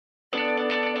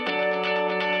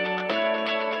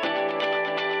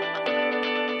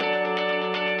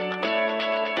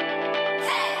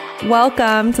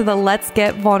Welcome to the Let's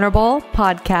Get Vulnerable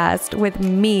podcast with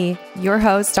me, your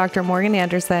host, Dr. Morgan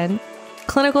Anderson,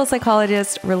 clinical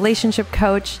psychologist, relationship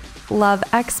coach, love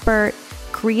expert,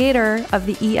 creator of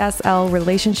the ESL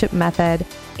relationship method,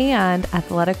 and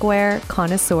athletic wear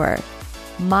connoisseur.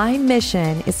 My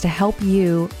mission is to help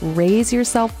you raise your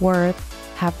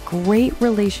self-worth, have great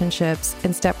relationships,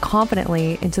 and step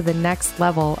confidently into the next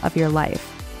level of your life.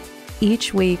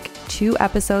 Each week, 2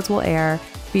 episodes will air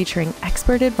featuring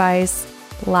expert advice,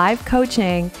 live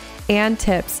coaching, and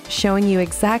tips showing you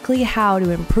exactly how to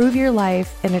improve your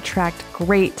life and attract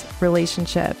great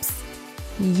relationships.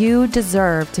 You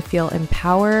deserve to feel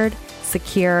empowered,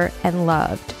 secure, and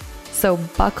loved. So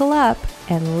buckle up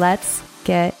and let's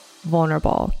get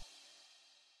vulnerable.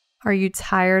 Are you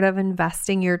tired of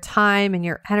investing your time and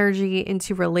your energy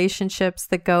into relationships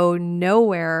that go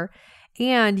nowhere?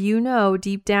 And you know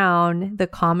deep down the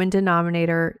common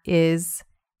denominator is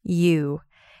you.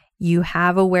 You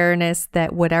have awareness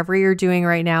that whatever you're doing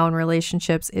right now in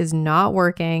relationships is not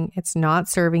working, it's not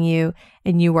serving you,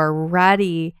 and you are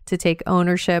ready to take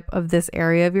ownership of this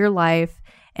area of your life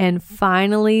and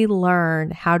finally learn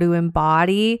how to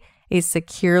embody a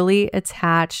securely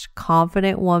attached,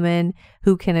 confident woman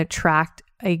who can attract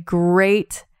a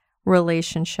great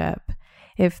relationship.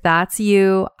 If that's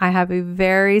you, I have a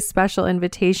very special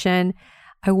invitation.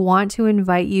 I want to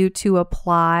invite you to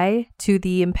apply to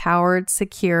the Empowered,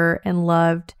 Secure, and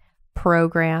Loved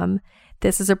program.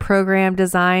 This is a program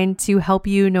designed to help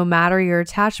you no matter your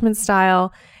attachment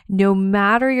style, no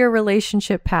matter your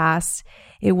relationship past.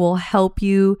 It will help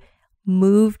you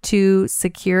move to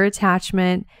secure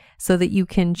attachment so that you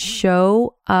can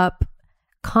show up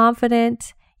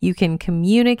confident, you can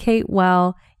communicate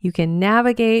well, you can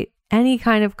navigate any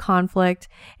kind of conflict,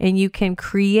 and you can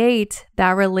create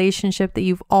that relationship that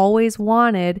you've always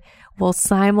wanted while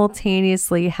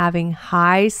simultaneously having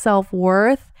high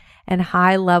self-worth and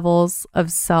high levels of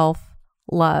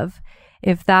self-love.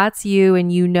 If that's you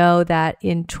and you know that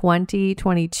in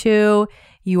 2022,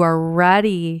 you are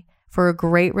ready for a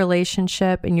great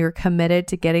relationship and you're committed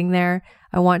to getting there,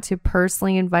 I want to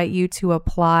personally invite you to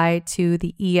apply to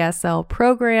the ESL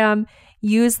program.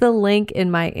 Use the link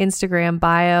in my Instagram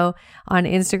bio. On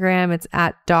Instagram, it's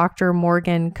at Dr.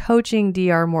 Morgan Coaching,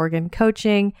 Dr. Morgan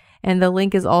Coaching, and the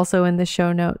link is also in the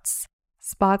show notes.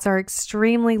 Spots are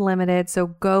extremely limited, so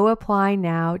go apply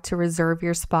now to reserve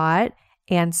your spot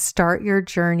and start your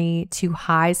journey to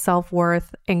high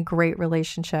self-worth and great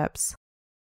relationships.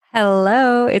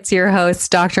 Hello, it's your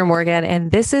host, Dr. Morgan,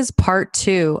 and this is part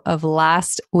 2 of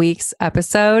last week's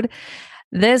episode.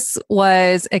 This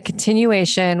was a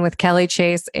continuation with Kelly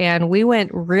Chase, and we went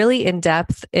really in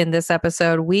depth in this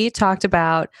episode. We talked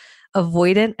about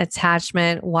avoidant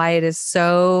attachment, why it is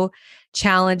so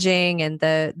challenging, and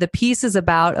the pieces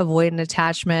about avoidant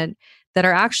attachment that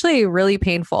are actually really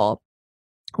painful.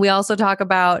 We also talk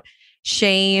about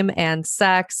shame and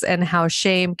sex and how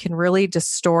shame can really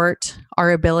distort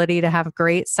our ability to have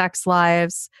great sex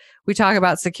lives. We talk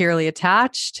about securely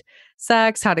attached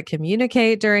sex, how to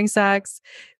communicate during sex.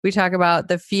 We talk about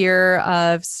the fear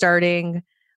of starting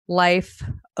life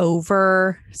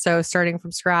over, so starting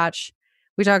from scratch.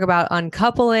 We talk about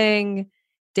uncoupling,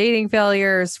 dating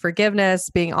failures, forgiveness,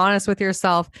 being honest with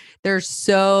yourself. There's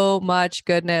so much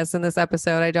goodness in this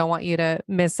episode. I don't want you to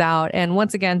miss out. And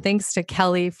once again, thanks to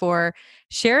Kelly for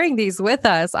sharing these with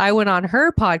us. I went on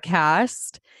her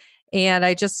podcast and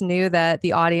I just knew that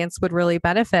the audience would really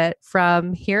benefit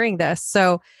from hearing this.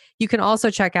 So you can also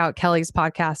check out Kelly's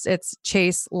podcast. It's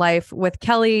Chase Life with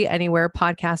Kelly, anywhere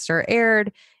podcasts are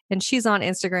aired. And she's on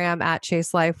Instagram at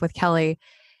Chase Life with Kelly.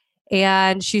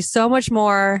 And she's so much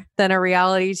more than a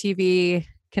reality TV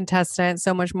contestant,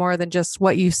 so much more than just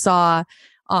what you saw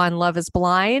on Love is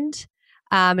Blind.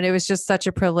 And it was just such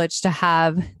a privilege to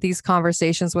have these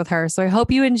conversations with her. So I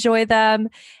hope you enjoy them.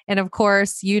 And of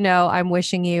course, you know, I'm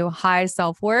wishing you high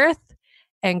self-worth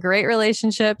and great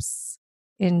relationships.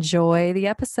 Enjoy the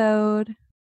episode.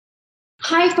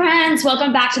 Hi, friends.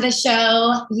 Welcome back to the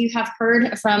show. You have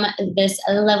heard from this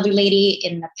lovely lady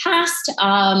in the past,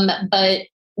 but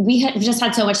we just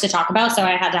had so much to talk about. So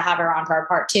I had to have her on for our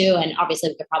part 2. And obviously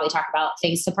we could probably talk about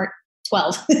things to part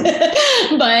 12,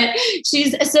 but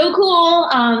she's so cool.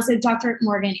 So Dr.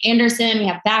 Morgan Anderson, we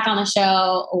have back on the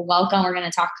show. Welcome. We're going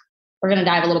to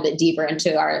dive a little bit deeper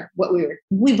into what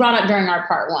we brought up during our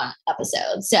part 1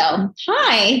 episode. So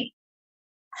hi.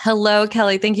 Hello,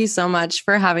 Kelly. Thank you so much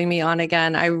for having me on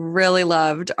again. I really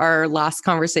loved our last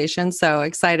conversation. So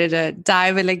excited to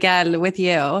dive in again with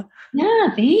you. Yeah,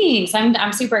 thanks.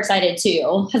 I'm super excited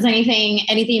too. Has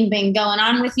anything been going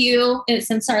on with you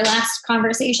since our last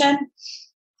conversation?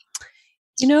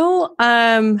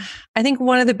 I think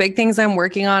one of the big things I'm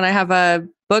working on, I have a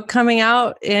book coming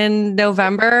out in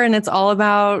November and it's all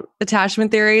about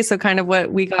attachment theory. So kind of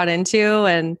what we got into.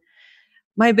 And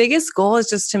my biggest goal is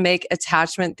just to make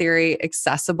attachment theory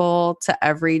accessible to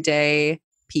everyday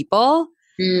people.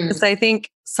 Because I think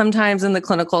sometimes in the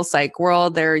clinical psych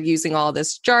world, they're using all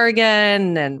this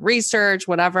jargon and research,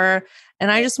 whatever. And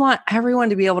I just want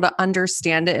everyone to be able to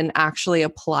understand it and actually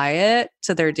apply it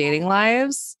to their dating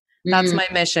lives. That's my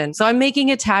mission. So I'm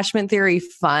making attachment theory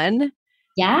fun.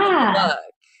 Yeah.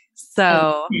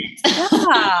 So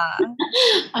yeah.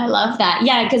 I love that.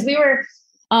 Yeah. Because we were,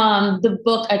 the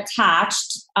book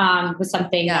Attached was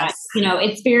something that,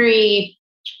 it's very,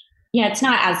 it's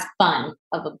not as fun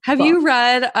of a book. Have you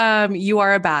read You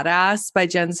Are a Badass by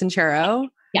Jen Sincero?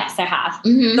 Yes, I have.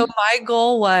 Mm-hmm. So my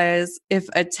goal was if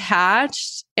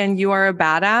Attached and You Are a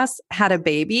Badass had a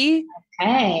baby,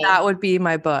 that would be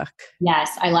my book. Yes,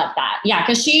 I love that. Yeah,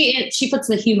 because she puts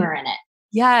the humor in it.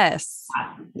 Yes.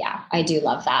 Yeah, I do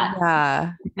love that.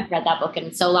 Yeah. I've read that book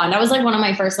in so long. That was like one of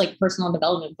my first like personal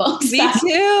development books. Me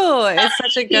too. It's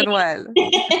such a good one.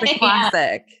 It's a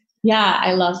classic. Yeah,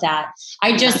 I love that.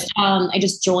 I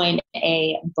just joined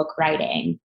a book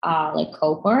writing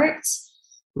cohort.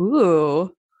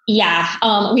 Ooh. Yeah.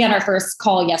 We had our first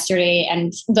call yesterday,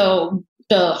 and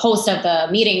the host of the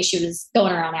meeting, she was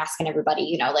going around asking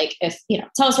everybody,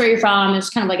 tell us where you're from. It's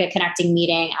kind of like a connecting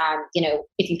meeting.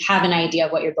 If you have an idea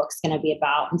of what your book's going to be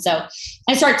about. And so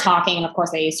I start talking, and of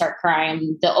course I start crying.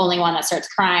 I'm the only one that starts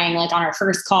crying on our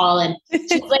first call. And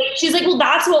she's like, well,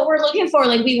 that's what we're looking for.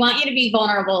 Like, we want you to be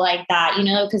vulnerable like that,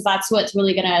 because that's what's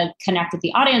really going to connect with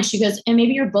the audience. She goes, and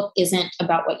maybe your book isn't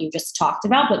about what you just talked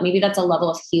about, but maybe that's a level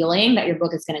of healing that your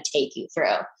book is going to take you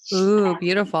through. Ooh,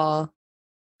 beautiful.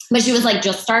 But she was like,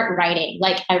 just start writing.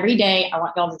 Like, every day, I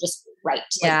want y'all to just write.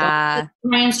 Yeah.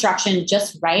 My instruction,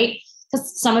 just write.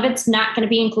 Because some of it's not going to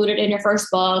be included in your first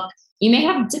book. You may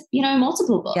have,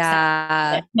 multiple books.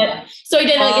 Yeah. So I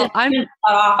did off.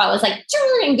 I was like,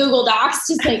 in Google Docs,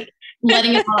 just like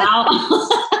letting it all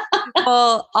out.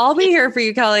 Well, I'll be here for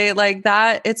you, Kelly. Like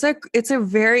that. It's a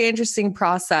very interesting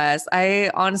process.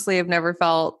 I honestly have never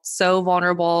felt so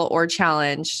vulnerable or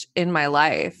challenged in my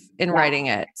life in writing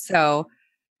it. So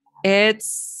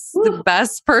it's the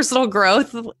best personal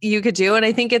growth you could do. And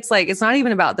I think it's not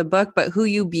even about the book, but who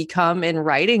you become in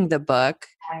writing the book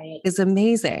is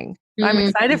amazing. Mm-hmm. I'm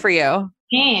excited for you.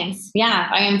 Thanks. Yeah,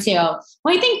 I am too. Well,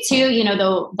 I think too,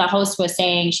 the host was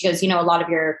saying, she goes, a lot of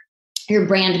your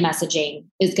brand messaging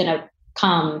is going to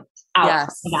come out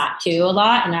of that too a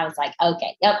lot. And I was like,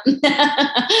 okay, yep.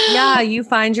 Yeah. You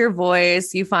find your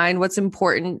voice, you find what's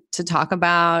important to talk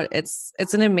about. It's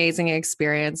an amazing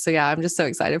experience. So yeah, I'm just so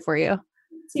excited for you.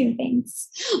 Thanks.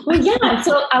 Well, yeah.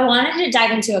 So I wanted to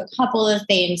dive into a couple of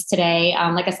things today.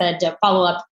 Like I said, to follow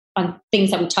up on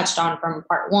things that we touched on from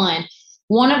part one.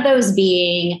 One of those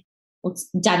being, let's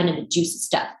dive into the juicy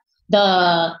stuff.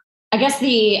 The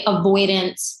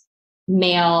avoidant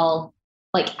male,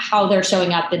 like how they're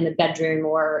showing up in the bedroom,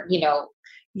 or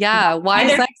why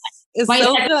sex is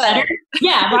so good. Better?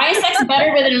 Yeah, why is sex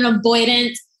better with an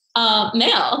avoidant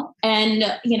male?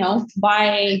 And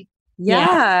why?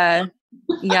 Yeah,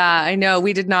 I know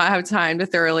we did not have time to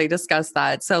thoroughly discuss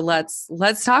that, so let's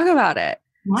talk about it.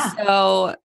 Yeah.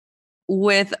 So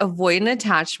with avoidant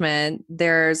attachment,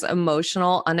 there's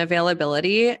emotional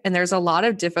unavailability, and there's a lot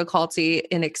of difficulty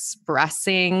in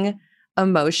expressing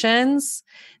emotions.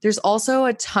 There's also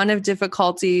a ton of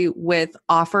difficulty with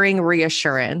offering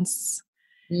reassurance.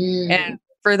 And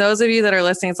for those of you that are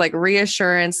listening, it's like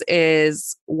reassurance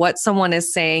is what someone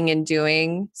is saying and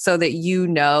doing so that you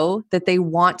know that they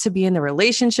want to be in the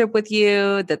relationship with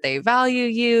you, that they value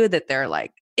you, that they're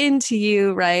like into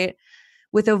you, right?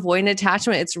 With avoidant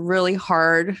attachment, it's really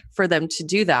hard for them to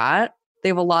do that. They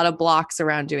have a lot of blocks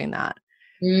around doing that.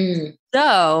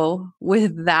 So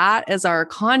with that as our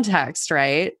context,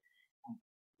 right?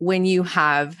 When you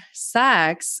have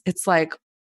sex, it's like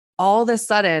all of a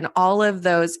sudden, all of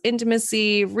those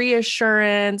intimacy,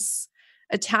 reassurance,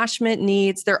 attachment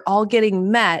needs, they're all getting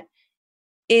met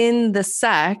in the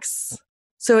sex.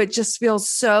 So it just feels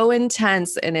so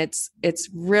intense, and it's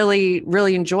really,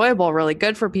 really enjoyable, really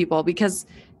good for people, because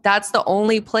that's the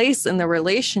only place in the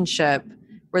relationship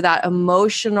where that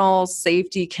emotional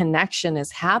safety connection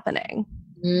is happening.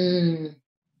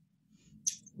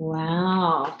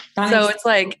 Wow. So it's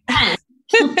like,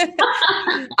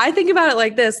 I think about it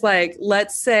like this, like,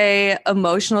 let's say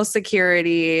emotional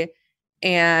security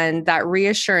and that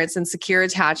reassurance and secure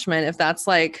attachment, if that's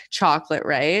like chocolate,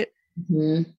 right?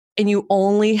 Mm-hmm. And you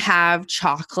only have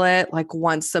chocolate like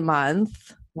once a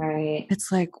month, Right.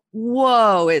 It's like,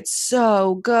 whoa, it's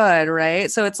so good, right?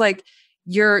 So it's like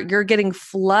you're getting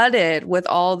flooded with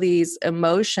all these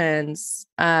emotions,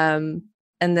 and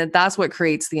that's what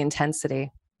creates the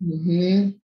intensity. Mm-hmm.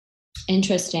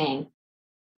 Interesting.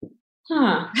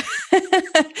 Huh.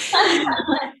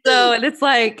 So, and it's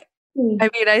like, I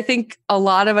mean, I think a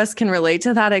lot of us can relate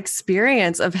to that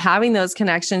experience of having those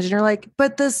connections. And you're like,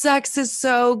 but the sex is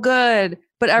so good,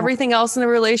 but everything else in the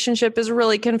relationship is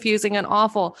really confusing and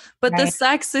awful. But the Right.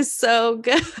 sex is so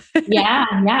good. Yeah.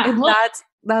 Yeah. And Well,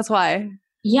 that's why.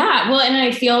 yeah. Well, and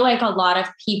I feel like a lot of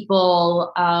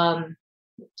people, a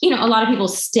lot of people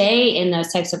stay in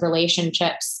those types of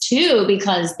relationships too,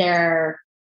 because they're,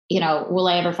 will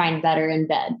I ever find better in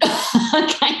bed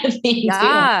kind of thing too,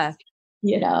 Yeah.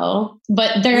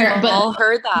 but We've all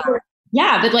heard that.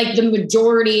 yeah, but like the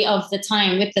majority of the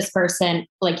time with this person,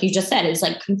 like you just said, is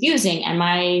like confusing.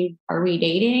 Are we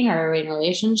dating? Are we in a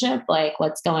relationship? Like,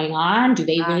 what's going on? Do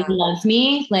they really love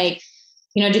me? Like,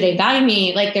 do they value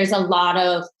me? Like, there's a lot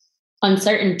of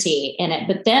uncertainty in it.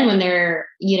 But then when they're,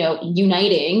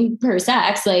 uniting per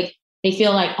sex, like they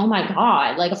feel like, oh my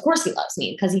God, like, of course he loves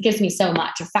me because he gives me so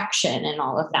much affection and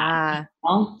all of that.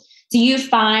 Do you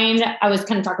find, I was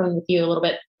kind of talking with you a little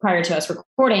bit prior to us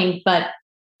recording, but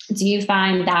do you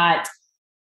find that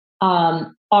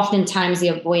oftentimes the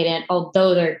avoidant,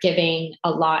 although they're giving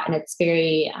a lot and it's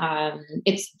very,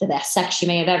 it's the best sex you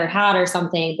may have ever had or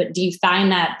something, but do you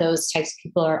find that those types of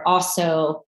people are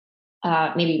also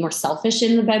maybe more selfish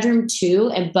in the bedroom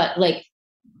too? But like,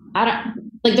 I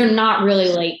don't, like, they're not really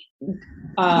like,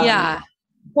 they're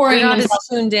not as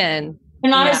tuned in.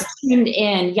 They're not as tuned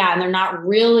in. Yeah. And they're not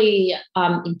really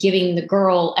giving the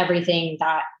girl everything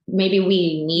that maybe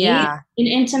we need in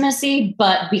intimacy,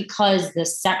 but because the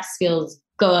sex feels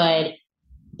good,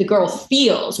 the girl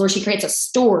feels, where she creates a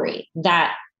story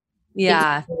that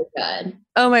it's really good.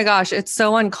 Oh my gosh. It's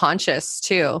so unconscious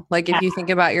too. Like if you think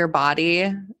about your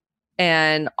body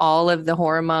and all of the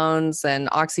hormones and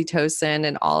oxytocin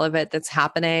and all of it that's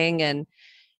happening, and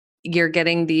you're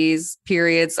getting these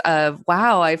periods of,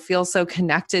 wow, I feel so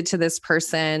connected to this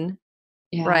person.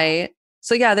 Right.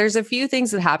 So yeah, there's a few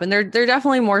things that happen. They're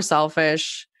definitely more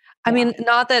selfish. I mean,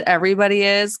 not that everybody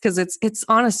is, because it's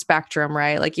on a spectrum,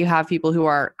 right? Like you have people who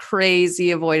are crazy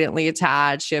avoidantly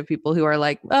attached. You have people who are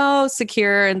like, oh,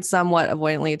 secure and somewhat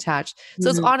avoidantly attached. So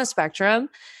it's on a spectrum.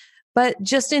 But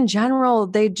just in general,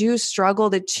 they do struggle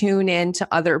to tune in to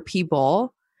other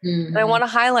people. And I want to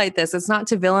highlight this. It's not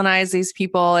to villainize these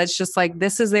people. It's just like,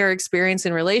 this is their experience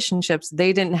in relationships.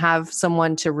 They didn't have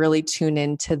someone to really tune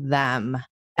into them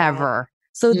ever.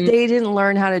 So they didn't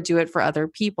learn how to do it for other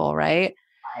people. Right.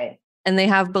 And they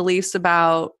have beliefs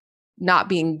about not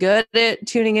being good at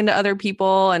tuning into other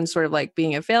people and sort of like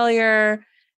being a failure.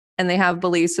 And they have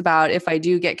beliefs about, if I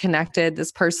do get connected,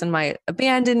 this person might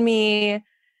abandon me.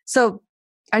 So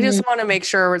I just want to make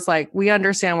sure it's like, we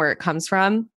understand where it comes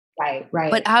from. Right.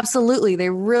 But absolutely, they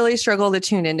really struggle to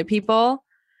tune into people.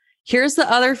 Here's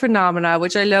the other phenomena,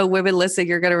 which I know women listening,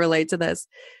 you're going to relate to this.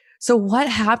 So what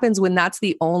happens when that's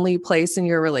the only place in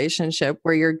your relationship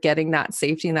where you're getting that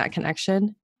safety and that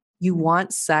connection? You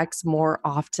want sex more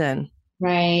often.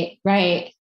 Right.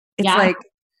 It's like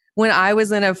when I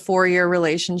was in a 4-year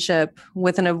relationship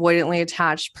with an avoidantly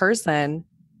attached person,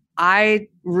 I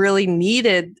really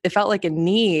needed, it felt like a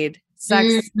need,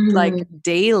 sex like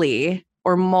daily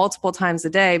or multiple times a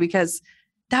day, because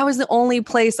that was the only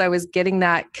place I was getting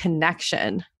that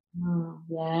connection.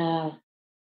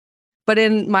 But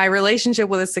in my relationship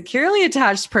with a securely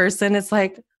attached person, it's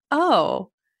like, oh,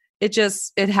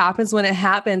 it happens when it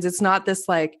happens. It's not this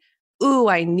like, ooh,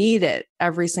 I need it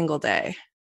every single day.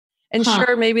 And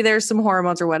sure, maybe there's some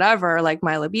hormones or whatever, like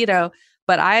my libido,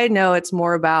 but I know it's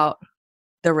more about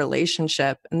the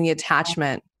relationship and the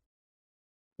attachment.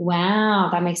 Wow.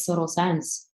 That makes total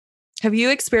sense. Have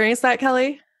you experienced that,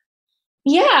 Kelly?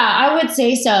 Yeah, I would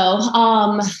say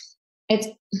so. It's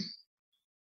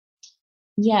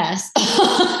yes.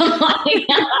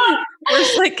 We're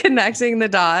just like connecting the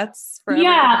dots.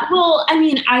 Yeah. Well, I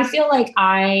mean, I feel like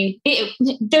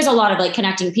there's a lot of like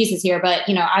connecting pieces here, but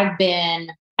I've been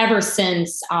ever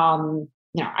since,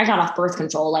 I got off birth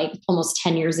control like almost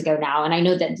 10 years ago now. And I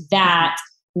know that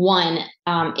one,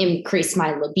 increased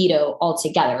my libido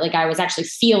altogether. Like I was actually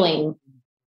feeling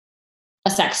a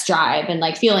sex drive and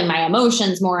like feeling my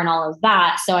emotions more and all of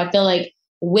that. So I feel like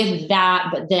with that,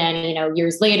 but then,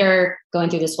 years later, going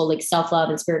through this whole like self-love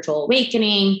and spiritual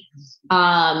awakening,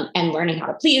 and learning how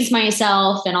to please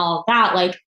myself and all of that,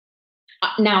 like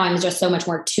now I'm just so much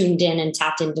more tuned in and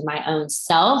tapped into my own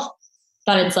self.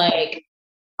 But it's like,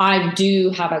 I do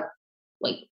have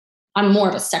I'm more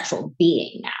of a sexual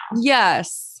being now.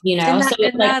 Yes. You know, and so it's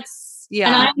like, that's, yeah.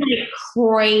 and I'm like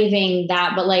craving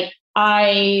that, but like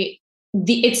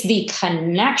it's the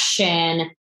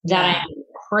connection that I'm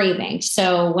craving.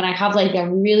 So when I have like a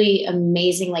really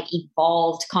amazing, like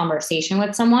evolved conversation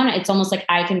with someone, it's almost like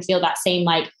I can feel that same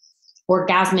like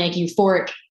orgasmic,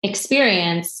 euphoric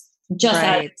experience just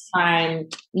as I'm,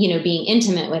 being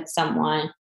intimate with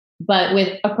someone. But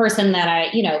with a person that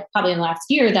I, probably in the last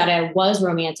year that I was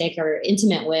romantic or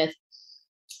intimate with,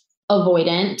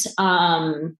 avoidant,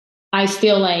 I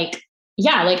feel like,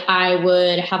 like I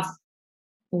would have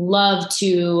loved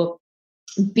to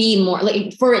be more,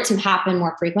 like for it to happen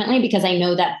more frequently, because I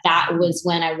know that was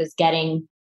when I was getting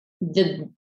the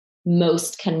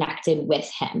most connected with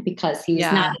him, because he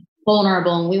was not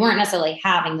vulnerable and we weren't necessarily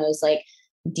having those like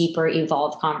deeper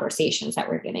evolved conversations that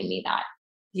were giving me that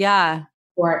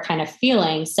or kind of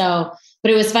feeling. So,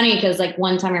 but it was funny because like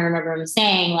one time I remember him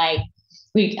saying like,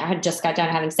 I had just got done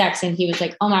having sex and he was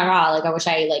like, oh my God, like I wish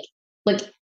I like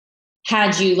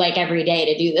had you like every day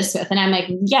to do this with. And I'm like,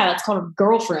 yeah, that's called a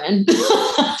girlfriend.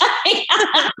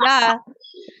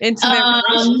 Intimate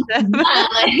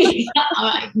relationship.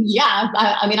 I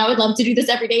mean, I would love to do this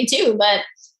every day too, but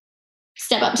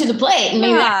step up to the plate and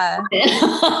maybe and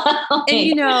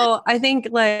I think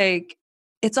like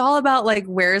it's all about like,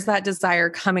 where's that desire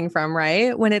coming from,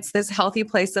 right? When it's this healthy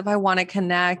place of I want to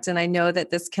connect and I know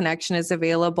that this connection is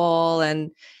available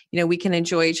and, we can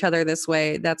enjoy each other this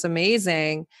way. That's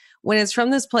amazing. When it's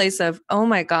from this place of, oh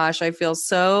my gosh, I feel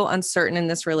so uncertain in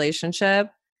this relationship.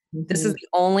 Mm-hmm. This is the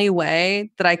only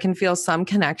way that I can feel some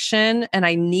connection and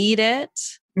I need it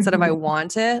instead of I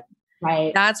want it.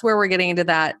 Right. That's where we're getting into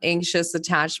that anxious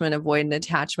attachment, avoidant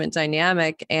attachment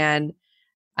dynamic. And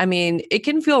I mean, it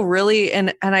can feel really,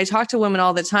 and I talk to women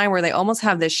all the time where they almost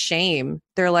have this shame.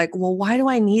 They're like, well, why do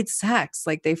I need sex?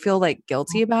 Like they feel like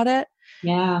guilty about it.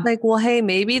 Yeah. Like, well, hey,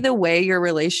 maybe the way your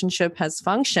relationship has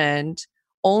functioned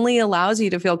only allows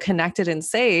you to feel connected and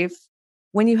safe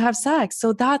when you have sex.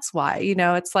 So that's why,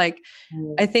 it's like,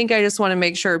 I think I just want to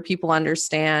make sure people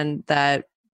understand that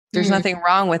there's nothing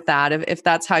wrong with that if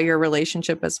that's how your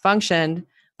relationship has functioned.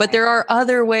 But there are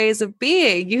other ways of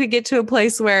being. You could get to a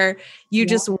place where you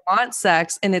just want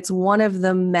sex and it's one of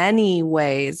the many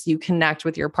ways you connect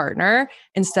with your partner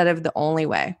instead of the only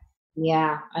way.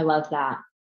 Yeah, I love that.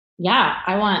 Yeah,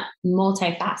 I want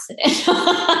multifaceted.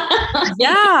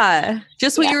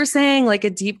 Just what you were saying, like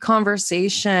a deep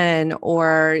conversation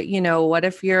or, what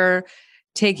if you're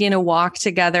taking a walk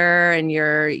together and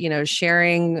you're,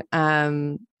 sharing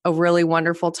a really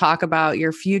wonderful talk about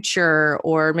your future,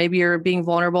 or maybe you're being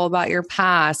vulnerable about your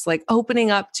past, like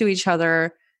opening up to each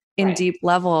other in deep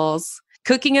levels.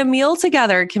 Cooking a meal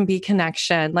together can be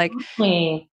connection, like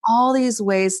all these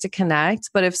ways to connect.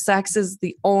 But if sex is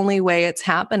the only way it's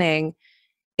happening,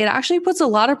 it actually puts a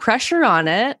lot of pressure on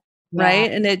it,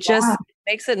 right? And it just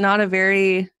makes it not a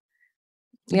very,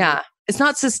 it's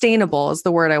not sustainable is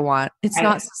the word I want. It's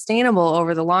not sustainable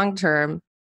over the long term.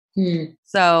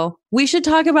 So we should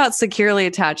talk about securely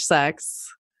attached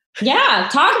sex. Yeah,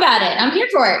 talk about it. I'm here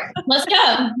for it. Let's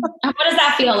go. What does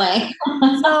that feel like? So,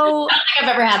 I don't think I've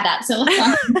ever had that. So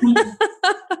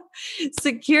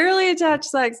securely attached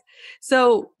sex.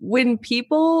 So when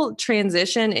people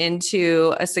transition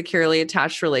into a securely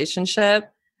attached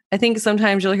relationship, I think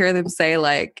sometimes you'll hear them say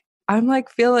like, I'm like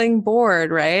feeling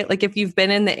bored, right? Like if you've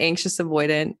been in the anxious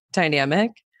avoidant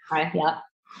dynamic. Right. Yeah.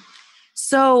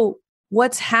 So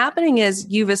what's happening is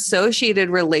you've associated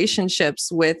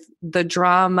relationships with the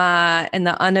drama and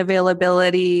the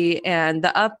unavailability and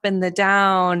the up and the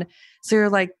down. So you're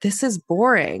like, this is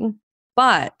boring.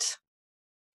 But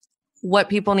what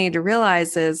people need to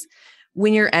realize is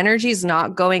when your energy is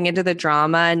not going into the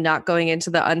drama and not going into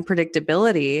the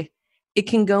unpredictability, it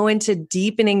can go into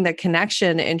deepening the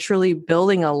connection and truly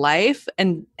building a life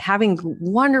and having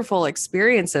wonderful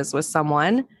experiences with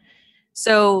someone.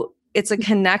 So it's a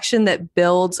connection that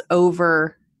builds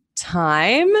over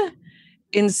time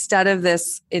instead of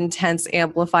this intense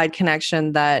amplified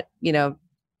connection that,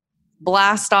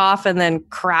 blast off and then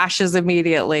crashes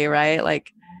immediately, right?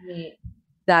 Like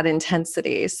that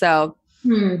intensity. So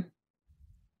the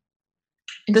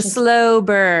slow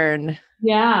burn.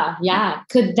 Yeah. Yeah.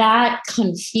 Could that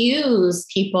confuse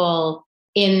people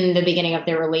in the beginning of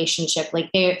their relationship?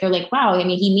 Like they're like, wow, I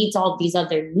mean, he meets all these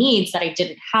other needs that I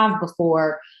didn't have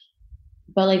before,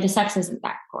 but like the sex isn't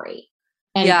that great.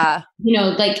 And,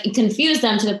 like it confused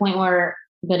them to the point where,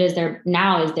 but is there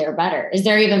better? Is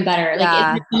there even better? Like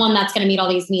is there someone that's going to meet all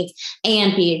these needs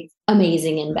and be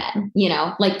amazing in bed,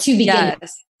 like to begin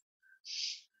with?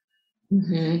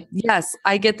 Yes,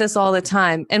 I get this all the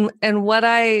time. And what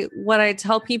I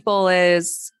tell people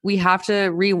is we have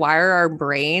to rewire our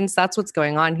brains. That's what's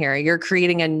going on here. You're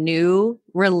creating a new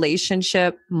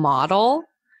relationship model.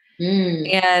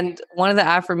 And one of the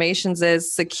affirmations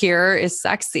is secure is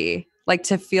sexy. Like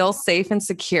to feel safe and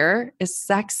secure is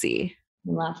sexy.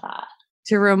 Love that.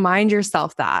 To remind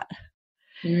yourself that.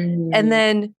 And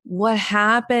then what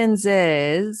happens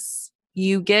is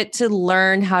you get to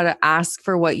learn how to ask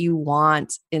for what you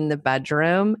want in the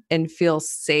bedroom and feel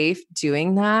safe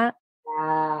doing that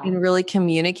and really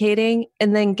communicating.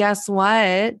 And then guess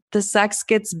what? The sex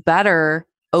gets better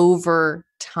over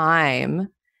time.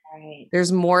 Right.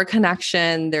 There's more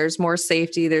connection, there's more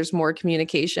safety, there's more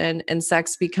communication, and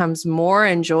sex becomes more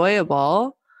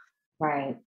enjoyable.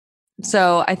 Right.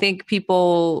 So I think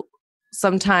people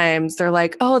sometimes they're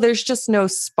like, oh, there's just no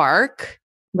spark.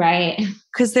 Right.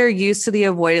 Because they're used to the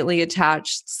avoidantly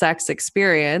attached sex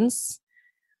experience.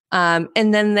 And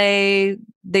then they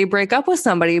break up with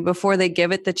somebody before they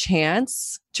give it the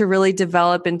chance to really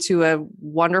develop into a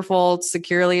wonderful,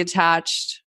 securely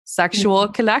attached sexual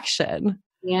connection.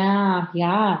 Yeah.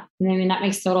 I mean, that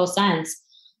makes total sense.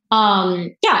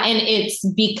 And it's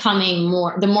becoming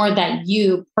the more that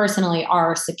you personally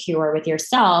are secure with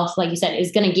yourself, like you said,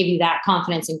 is going to give you that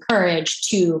confidence and courage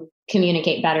to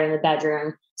communicate better in the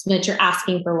bedroom so that you're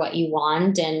asking for what you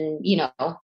want and,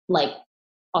 like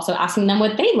also asking them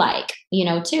what they like,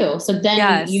 too. So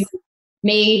then it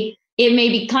may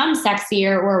become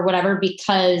sexier or whatever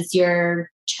because you're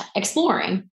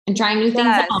exploring and trying new things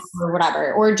out or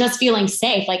whatever, or just feeling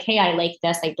safe. Like, hey, I like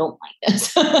this. I don't like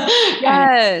this.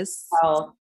 Yes.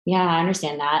 So yeah, I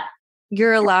understand that.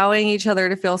 You're allowing each other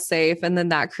to feel safe. And then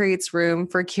that creates room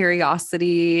for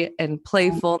curiosity and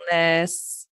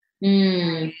playfulness,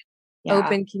 open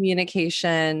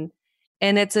communication.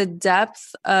 And it's a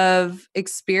depth of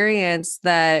experience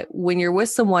that when you're with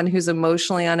someone who's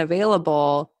emotionally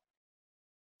unavailable,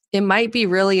 it might be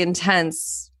really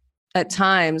intense at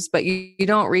times, but you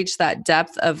don't reach that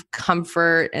depth of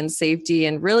comfort and safety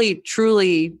and really,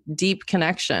 truly deep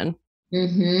connection.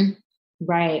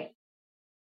 Right.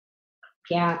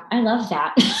 Yeah, I love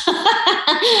that.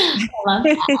 I love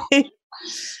that.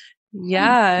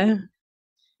 Yeah.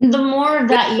 The more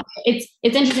that it's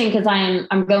interesting because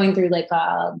I'm going through like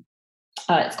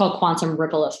it's called Quantum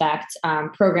Ripple Effect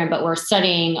program, but we're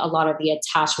studying a lot of the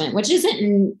attachment, which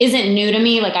isn't new to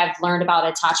me. Like I've learned about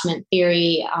attachment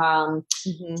theory,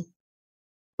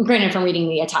 granted from reading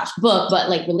the attached book, but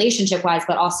like relationship wise,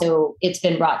 but also it's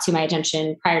been brought to my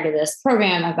attention prior to this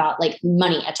program about like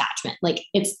money attachment. Like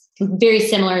it's very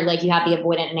similar. Like you have the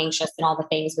avoidant and anxious and all the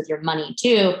things with your money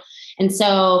too. And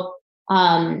so,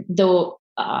 I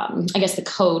guess the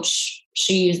coach,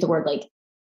 she used the word like,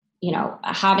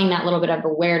 having that little bit of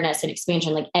awareness and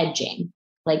expansion, like edging,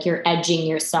 like you're edging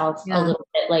yourself a little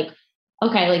bit. Like,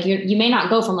 okay, like you may not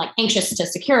go from like anxious to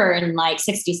secure in like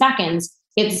 60 seconds.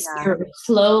 It's you're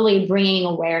slowly bringing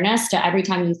awareness to every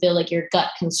time you feel like your gut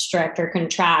constrict or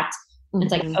contract.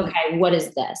 It's like, okay, what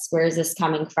is this? Where is this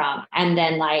coming from? And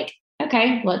then like,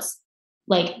 okay, let's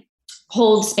like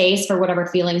hold space for whatever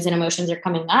feelings and emotions are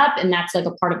coming up. And that's like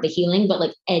a part of the healing, but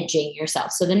like edging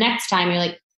yourself. So the next time you're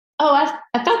like, oh,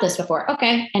 I've felt this before.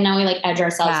 Okay. And now we like edge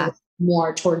ourselves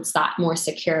more towards that more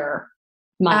secure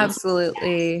mindset.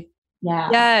 Absolutely. Yeah.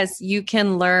 Yes. You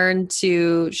can learn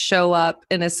to show up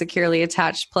in a securely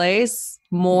attached place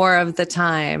more of the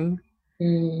time.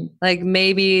 Like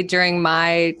maybe during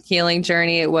my healing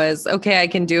journey, it was, okay, I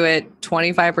can do it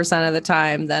 25% of the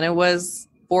time. Then it was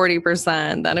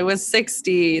 40%, then it was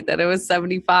 60, then it was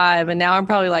 75. And now I'm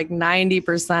probably like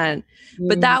 90%.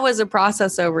 But that was a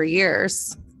process over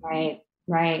years.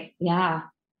 Right. Yeah.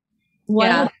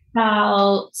 What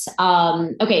about,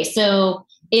 okay, so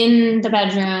in the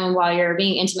bedroom while you're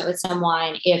being intimate with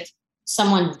someone, if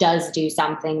someone does do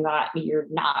something that you're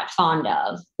not fond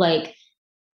of, like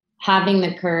having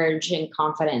the courage and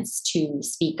confidence to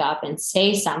speak up and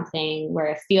say something where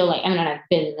I feel like, I've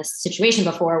been in this situation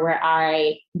before where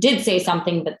I did say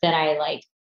something, but then I like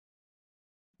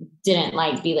didn't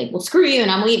like be like, well, screw you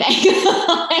and I'm leaving.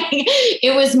 Like,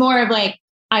 it was more of like,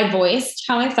 I voiced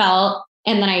how I felt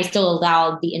and then I still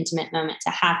allowed the intimate moment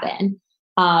to happen.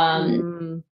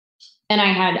 And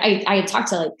I had talked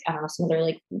to like, I don't know, some other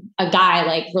like a guy,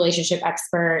 like relationship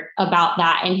expert about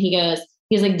that. And he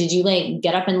was like, did you like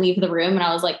get up and leave the room? And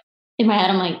I was like, in my head,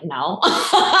 I'm like, no,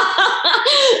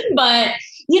 but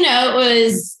it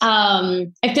was,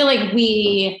 I feel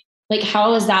like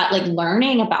how is that like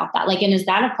learning about that? Like, and is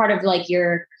that a part of like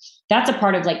that's a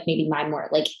part of like maybe my more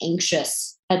like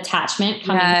anxious attachment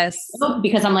coming? Yes.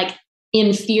 Because I'm like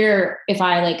in fear if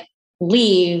I like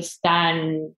leave,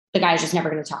 then the guy's just never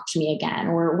going to talk to me again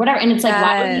or whatever. And it's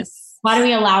like, why do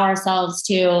we allow ourselves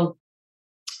to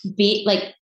be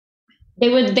like, they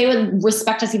would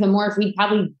respect us even more if we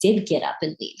probably did get up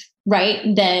and leave.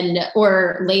 Right. Then,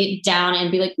 or lay it down and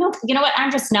be like, nope, you know what?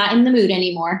 I'm just not in the mood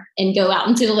anymore, and go out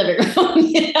into the living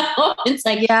room. It's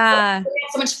like, yeah,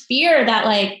 so much fear that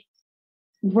like,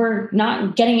 we're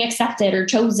not getting accepted or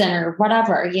chosen or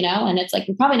whatever, and it's like,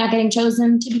 we're probably not getting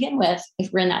chosen to begin with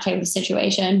if we're in that type of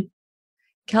situation.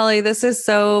 Kelly, this is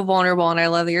so vulnerable. And I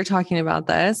love that you're talking about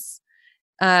this.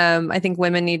 I think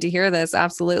women need to hear this.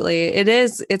 Absolutely.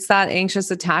 It's that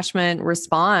anxious attachment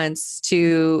response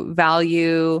to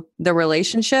value the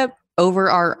relationship over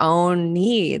our own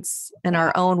needs and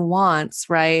our own wants,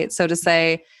 right? So to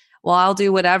say, well, I'll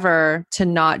do whatever to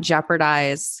not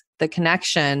jeopardize the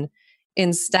connection,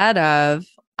 instead of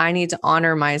I need to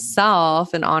honor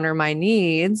myself and honor my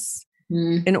needs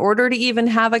in order to even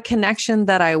have a connection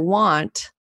that I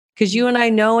want. Because you and I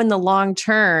know in the long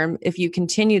term, if you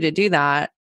continue to do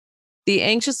that, the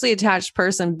anxiously attached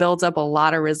person builds up a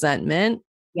lot of resentment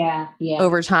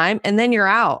over time, and then you're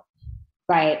out.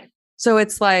 Right. So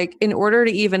it's like, in order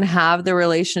to even have the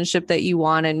relationship that you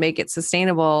want and make it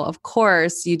sustainable, of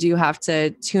course, you do have to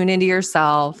tune into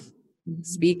yourself,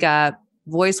 speak up,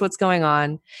 voice what's going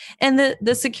on. And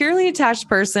the securely attached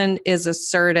person is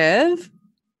assertive.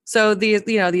 So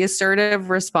the assertive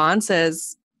response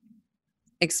is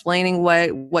explaining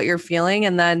what you're feeling.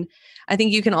 And then I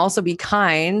think you can also be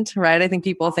kind, right? I think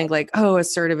people think like, oh,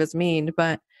 assertive is mean,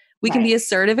 but we can be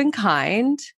assertive and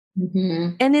kind.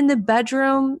 And in the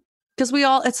bedroom, because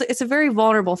it's a very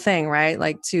vulnerable thing, right?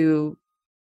 Like to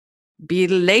be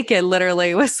naked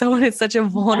literally with someone, it's such a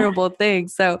vulnerable thing.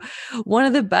 So one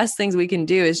of the best things we can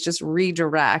do is just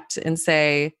redirect and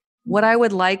say, what I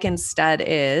would like instead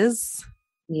is,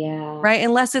 right?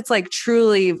 Unless it's like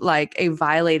truly like a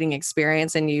violating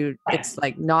experience and it's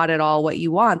like not at all what you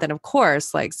want, then of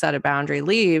course, like set a boundary,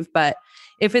 leave. But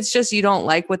if it's just, you don't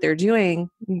like what they're doing,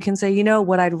 you can say,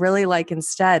 what I'd really like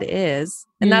instead is,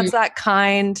 and that's that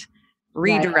kind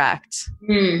redirect.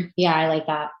 Yeah. I like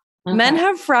that. Okay. Men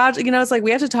have fragile, it's like,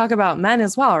 we have to talk about men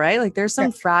as well, right? Like there's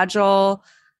some fragile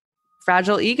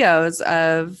egos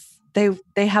of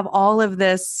they have all of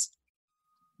this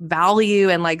value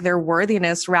and like their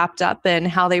worthiness wrapped up in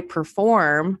how they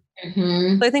perform.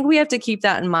 So I think we have to keep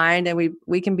that in mind, and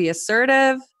we can be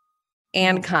assertive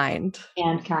and kind.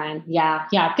 Yeah.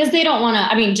 Because they don't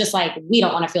want to, just like we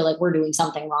don't want to feel like we're doing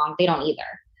something wrong. They don't either.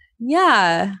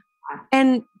 Yeah.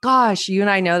 And gosh, you and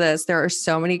I know this. There are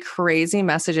so many crazy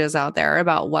messages out there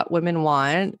about what women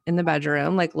want in the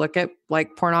bedroom. Like look at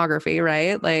like pornography,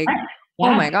 right? Like,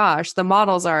 oh my gosh, the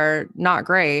models are not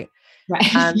great.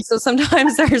 Right. So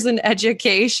sometimes there's an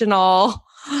educational,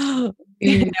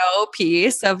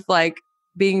 piece of like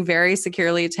being very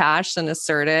securely attached and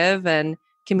assertive and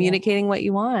communicating what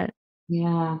you want.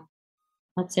 Yeah.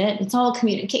 That's it. It's all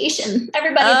communication.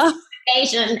 Everybody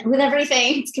communication with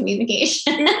everything. It's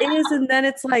communication. It is. And then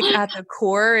it's like at the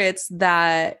core, it's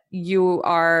that you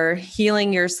are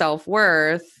healing your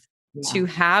self-worth to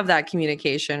have that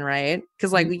communication, right?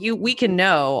 Because like we can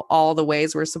know all the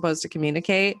ways we're supposed to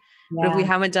communicate. But if we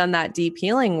haven't done that deep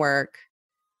healing work,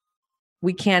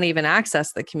 we can't even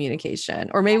access the communication.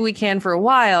 Or maybe we can for a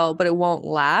while, but it won't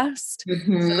last.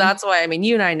 So that's why,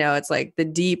 you and I know it's like the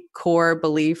deep core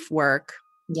belief work.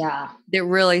 Yeah. That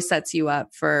really sets you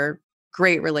up for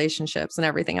great relationships and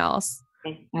everything else.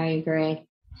 I agree.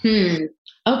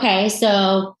 Okay.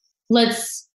 So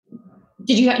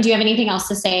do you have anything else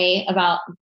to say about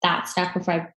that stuff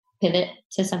before I pivot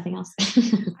to something else?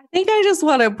 I think I just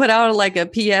want to put out like a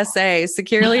PSA.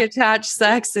 Securely attached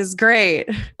sex is great.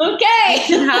 Okay. You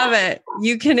can have it.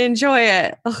 You can enjoy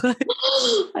it.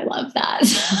 I love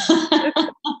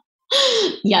that.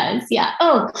 Yes. Yeah.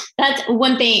 Oh, that's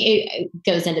one thing. It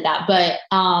goes into that, but,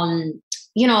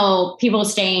 people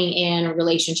staying in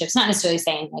relationships, not necessarily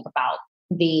saying like about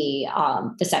the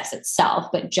sex itself,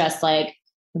 but just like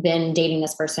been dating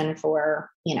this person for,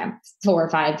 4 or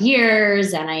 5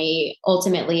 years. And I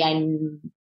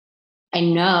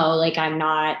know like I'm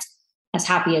not as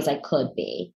happy as I could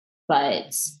be,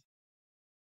 but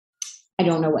I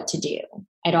don't know what to do.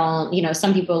 I don't,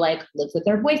 some people like live with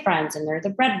their boyfriends and they're the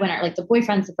breadwinner, like the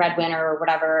boyfriend's the breadwinner or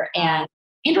whatever.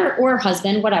 Or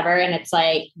husband, whatever. And it's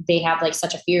like, they have like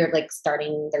such a fear of like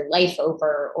starting their life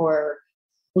over or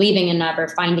leaving and never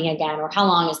finding again, or how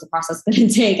long is the process going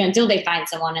to take until they find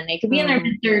someone, and they could be in their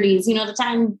mid-30s, the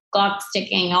time clock's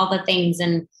ticking, all the things.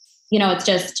 And, it's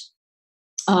just,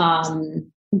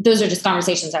 those are just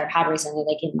conversations I've had recently,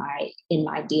 like in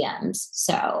my DMs.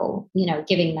 So,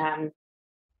 giving them,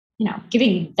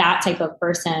 giving that type of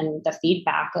person the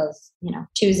feedback of,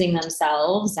 choosing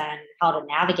themselves and how to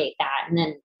navigate that. And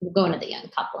then we'll go into the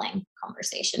uncoupling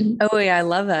conversation. Oh yeah. I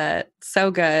love it. So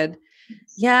good.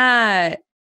 Yeah.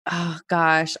 Oh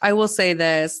gosh. I will say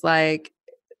this, like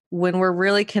when we're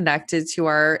really connected to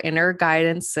our inner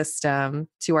guidance system,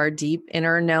 to our deep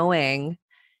inner knowing,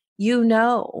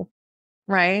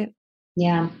 right?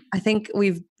 Yeah. I think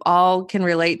we've all can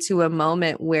relate to a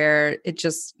moment where it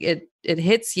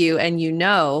hits you and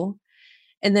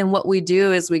and then what we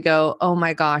do is we go, oh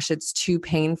my gosh, it's too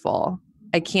painful.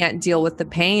 I can't deal with the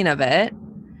pain of it.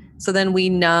 So then we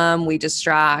numb, we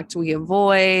distract, we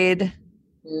avoid,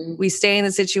 we stay in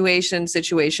the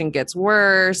situation gets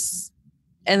worse.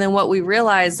 And then what we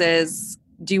realize is,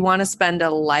 do you want to spend a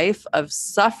life of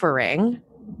suffering,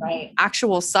 right,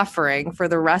 actual suffering for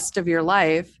the rest of your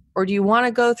life? Or do you want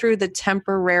to go through the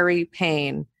temporary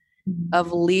pain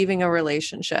of leaving a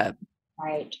relationship?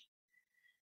 Right.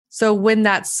 So when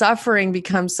that suffering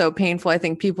becomes so painful, I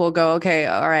think people go, okay,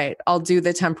 all right, I'll do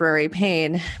the temporary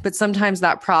pain. But sometimes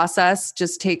that process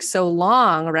just takes so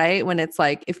long, right? When it's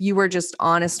like, if you were just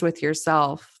honest with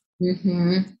yourself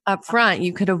up front,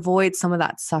 you could avoid some of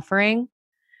that suffering.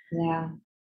 Yeah.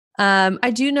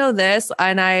 I do know this,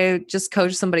 and I just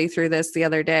coached somebody through this the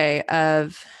other day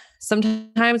of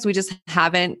sometimes we just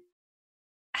haven't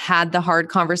had the hard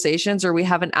conversations, or we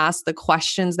haven't asked the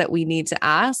questions that we need to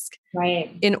ask,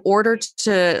 right, in order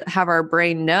to have our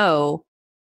brain know,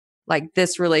 like,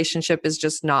 this relationship is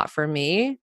just not for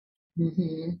me.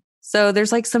 So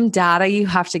there's like some data you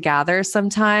have to gather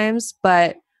sometimes,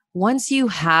 but once you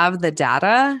have the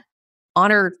data,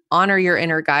 honor your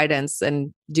inner guidance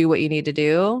and do what you need to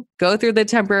do. Go through the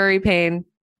temporary pain,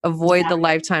 avoid the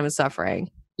lifetime of suffering.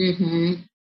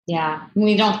 Yeah.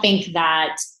 We don't think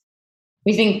that.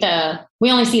 We think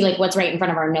we only see like what's right in front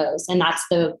of our nose, and that's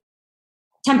the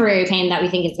temporary pain that we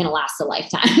think is going to last a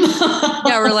lifetime.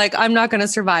 Yeah, we're like, I'm not going to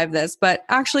survive this, but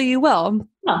actually you will.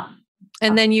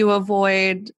 And then you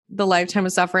avoid the lifetime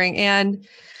of suffering. And,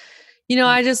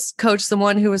 I just coached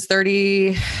someone who was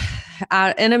 30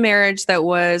 in a marriage that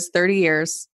was 30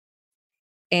 years,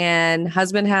 and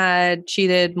husband had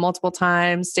cheated multiple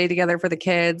times, stayed together for the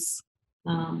kids.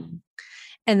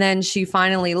 And then she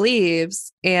finally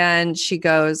leaves and she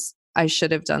goes, I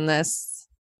should have done this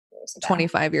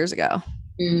 25 years ago.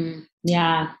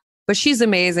 Yeah. But she's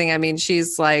amazing. I mean,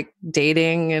 she's like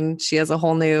dating and she has a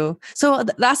whole new. So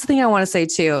that's the thing I want to say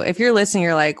too. If you're listening,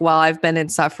 you're like, well, I've been in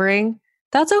suffering.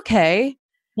 That's okay.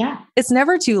 Yeah. It's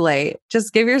never too late.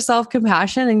 Just give yourself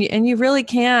compassion, and you really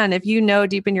can. If you know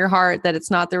deep in your heart that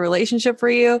it's not the relationship for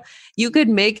you, you could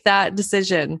make that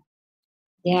decision.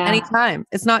 Yeah. Anytime.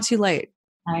 It's not too late.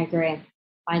 I agree.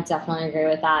 I definitely agree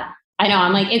with that. I know.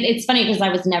 I'm like, it's funny because I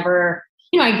was never,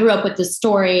 I grew up with the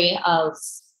story of,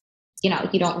 you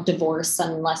don't divorce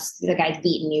unless the guy's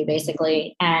beating you,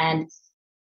 basically. And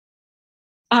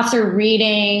after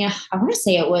reading, I want to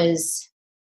say it was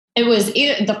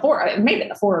either maybe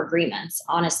the Four Agreements,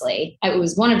 honestly. It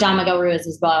was one of Don Miguel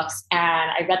Ruiz's books.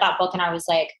 And I read that book and I was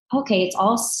like, okay, it's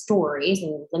all stories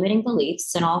and limiting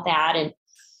beliefs and all that.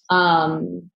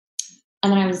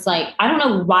 And then I was like, I don't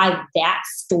know why that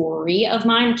story of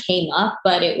mine came up,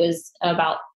 but it was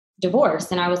about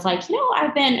divorce. And I was like,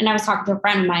 and I was talking to a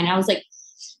friend of mine. I was like,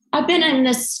 I've been in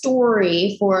this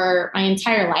story for my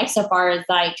entire life so far as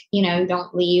like,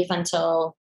 don't leave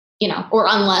until, or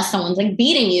unless someone's like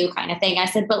beating you kind of thing. I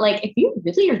said, but like, if you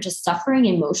really are just suffering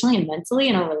emotionally and mentally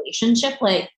in a relationship,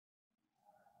 like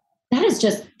that is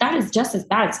just as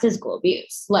bad as physical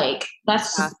abuse. Like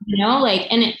that's just,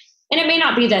 and it may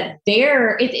not be that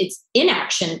it's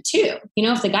inaction too.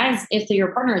 If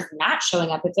your partner is not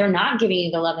showing up, if they're not giving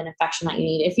you the love and affection that you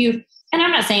need, and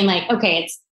I'm not saying like, okay,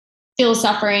 it's feel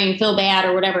suffering, feel bad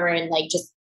or whatever, and like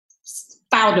just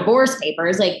file divorce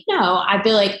papers. Like, no, I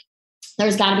feel like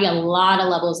there's got to be a lot of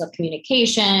levels of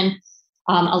communication,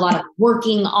 a lot of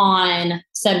working on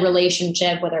said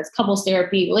relationship, whether it's couples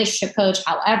therapy, relationship coach,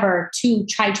 however, to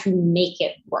try to make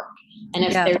it work. And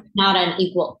if there's not an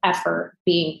equal effort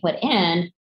being put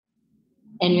in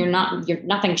and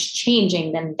nothing's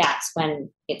changing, then that's when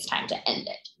it's time to end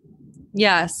it.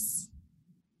 Yes.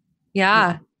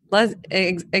 Yeah.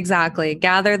 Exactly.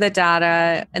 Gather the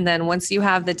data. And then once you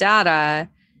have the data,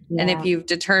 and if you've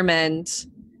determined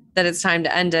that it's time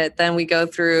to end it, then we go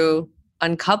through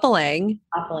uncoupling.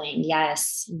 Coupling.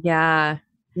 Yes. Yeah.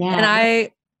 Yeah.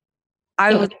 And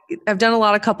I've done a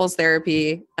lot of couples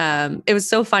therapy. It was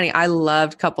so funny. I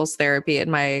loved couples therapy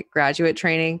in my graduate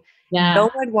training. Yeah. No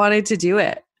one wanted to do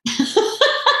it.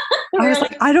 I was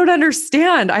like, I don't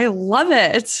understand. I love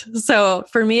it. So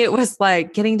for me, it was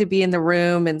like getting to be in the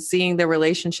room and seeing the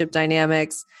relationship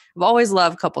dynamics. I've always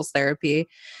loved couples therapy.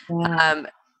 Yeah.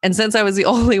 And since I was the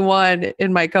only one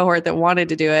in my cohort that wanted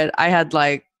to do it, I had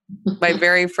like my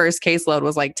very first caseload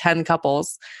was like 10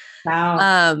 couples.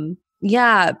 Wow.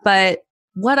 Yeah. But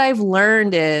what I've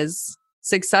learned is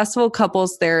successful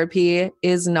couples therapy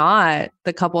is not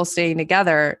the couple staying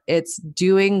together. It's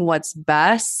doing what's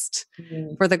best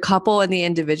for the couple and the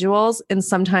individuals. And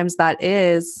sometimes that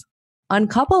is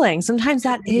uncoupling. Sometimes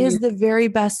that is the very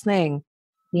best thing.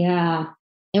 Yeah.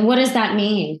 And what does that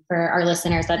mean for our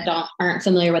listeners that aren't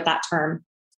familiar with that term?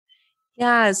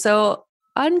 Yeah. So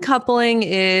uncoupling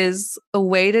is a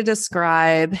way to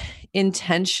describe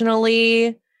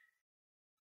intentionally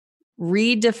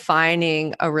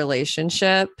redefining a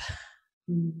relationship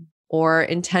or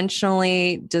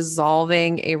intentionally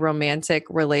dissolving a romantic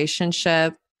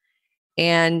relationship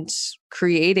and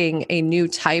creating a new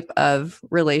type of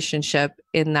relationship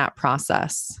in that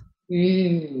process.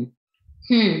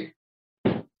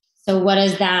 So what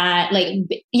is that like?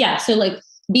 Yeah. So like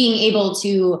being able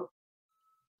to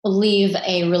leave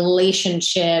a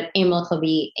relationship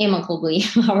amicably,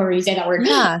 however you say that word,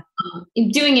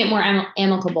 doing it more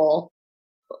amicable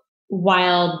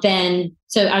while then,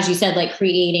 so as you said, like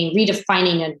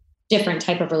redefining a different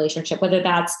type of relationship, whether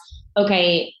that's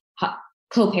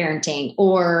co-parenting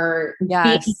or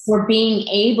being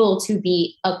able to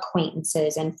be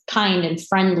acquaintances and kind and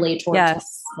friendly towards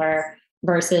one another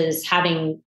versus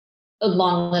having a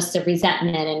long list of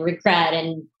resentment and regret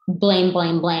and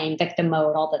blame, victim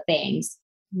mode, all the things.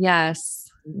 Yes,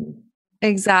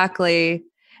 exactly.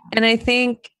 And I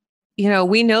think,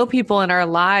 we know people in our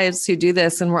lives who do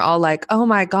this and we're all like, oh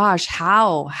my gosh,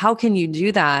 how can you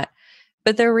do that?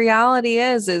 But the reality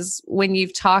is when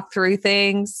you've talked through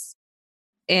things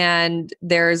and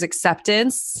there's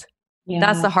acceptance,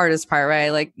 that's the hardest part,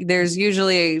 right? Like there's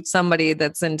usually somebody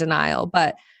that's in denial,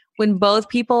 but when both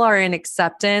people are in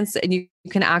acceptance and you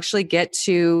can actually get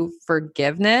to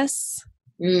forgiveness,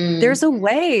 there's a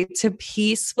way to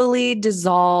peacefully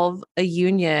dissolve a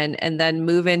union and then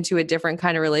move into a different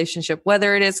kind of relationship,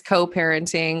 whether it is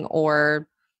co-parenting or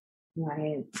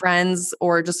friends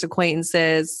or just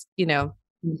acquaintances, And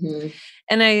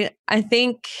I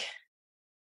think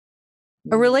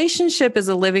a relationship is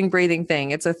a living, breathing thing.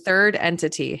 It's a third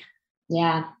entity.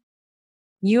 Yeah.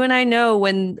 You and I know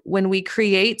when we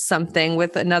create something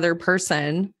with another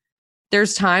person,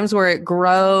 there's times where it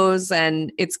grows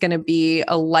and it's going to be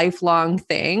a lifelong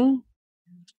thing.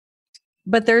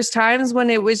 But there's times when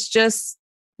it was just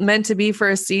meant to be for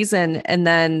a season and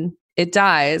then it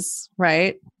dies,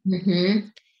 right?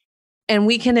 And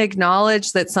we can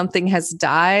acknowledge that something has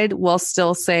died while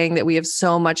still saying that we have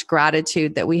so much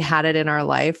gratitude that we had it in our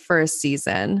life for a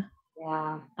season.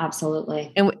 Yeah,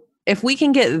 absolutely. And if we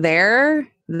can get there,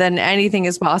 then anything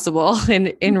is possible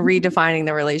in redefining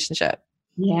the relationship.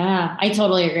 Yeah, I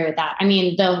totally agree with that. I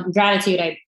mean, the gratitude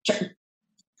I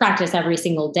practice every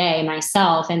single day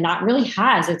myself, and that really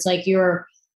it's like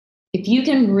if you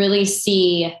can really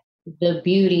see the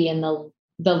beauty and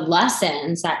the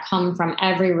lessons that come from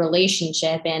every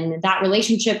relationship, and that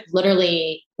relationship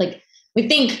literally, like we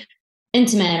think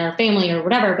intimate or family or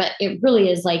whatever, but it really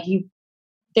is like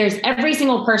there's every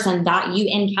single person that you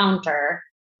encounter,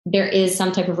 there is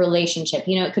some type of relationship.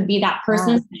 It could be that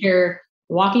person that you're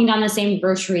walking down the same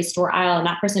grocery store aisle and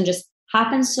that person just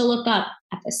happens to look up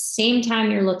at the same time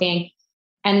you're looking,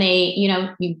 and they,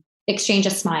 you exchange a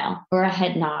smile or a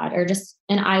head nod or just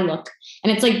an eye look.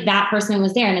 And it's like that person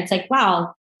was there. And it's like,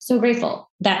 wow, so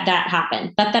grateful that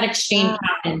happened, that exchange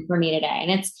happened for me today.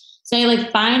 And so I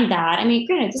like find that, I mean,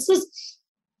 granted, this was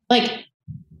like,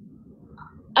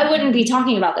 I wouldn't be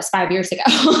talking about this 5 years ago,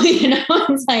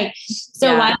 it's like,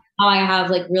 so now I have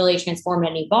like really transformed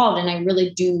and evolved, and I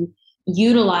really do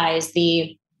utilize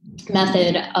the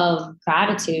method of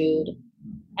gratitude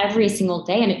every single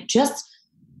day. And it just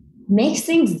makes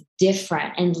things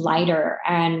different and lighter,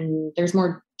 and there's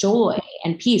more joy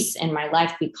and peace in my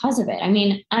life because of it. I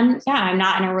mean, I'm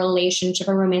not in a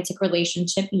romantic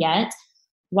relationship yet,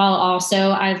 while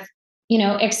also I've,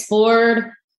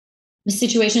 explored the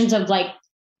situations of like,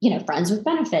 friends with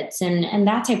benefits and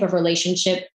that type of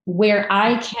relationship where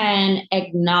I can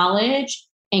acknowledge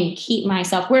and keep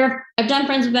myself, where I've done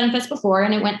friends with benefits before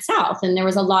and it went south. And there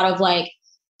was a lot of like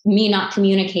me not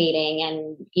communicating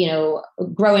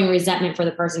and, growing resentment for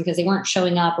the person because they weren't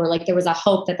showing up, or like there was a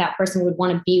hope that person would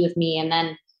want to be with me. And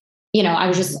then, I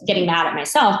was just getting mad at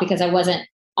myself because I wasn't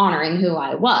honoring who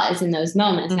I was in those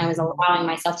moments. And I was allowing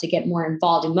myself to get more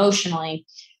involved emotionally.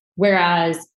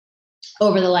 Whereas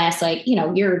over the last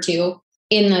year or two,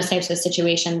 in those types of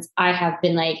situations, I have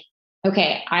been like,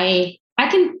 okay, I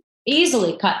can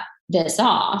easily cut this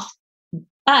off,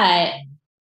 but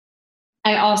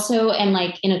I also am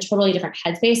like in a totally different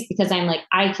headspace because I'm like,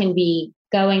 I can be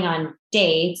going on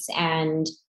dates and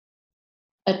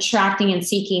attracting and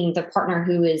seeking the partner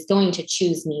who is going to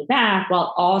choose me back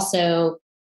while also,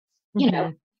 you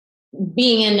know,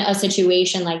 being in a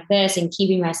situation like this and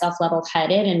keeping myself level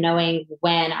headed and knowing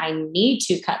when I need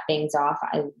to cut things off,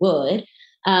 I would.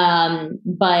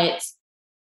 But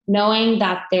knowing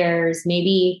that there's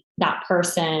maybe that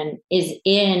person is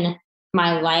in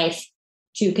my life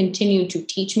to continue to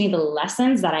teach me the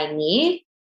lessons that I need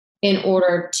in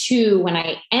order to, when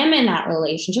I am in that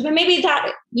relationship, and maybe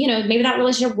that, you know, maybe that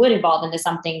relationship would evolve into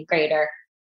something greater,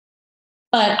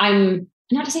 but I'm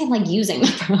not to say I'm like using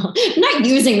the not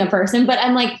using the person, but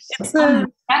I'm like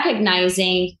I'm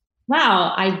recognizing,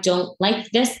 wow, I don't like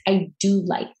this. I do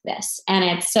like this. And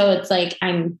it's like,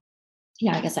 I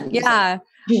guess I'm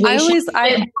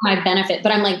my benefit,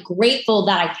 but I'm like grateful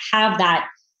that I have that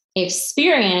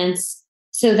experience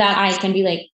so that I can be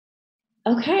like,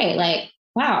 okay, like,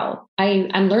 wow,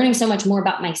 I'm learning so much more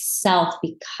about myself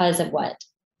because of what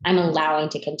I'm allowing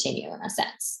to continue in a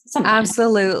sense. Sometimes.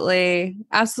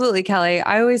 Absolutely, Kelly.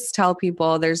 I always tell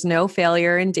people there's no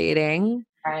failure in dating.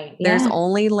 Right. Yeah. There's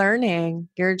only learning.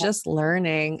 You're just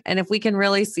learning. And if we can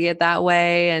really see it that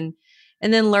way and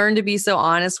then learn to be so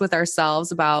honest with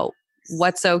ourselves about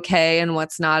what's okay and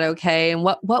what's not okay and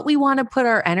what we want to put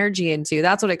our energy into,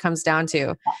 that's what it comes down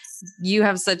to. Yes. You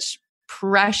have such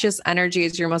precious energy.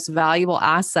 It's your most valuable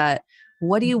asset.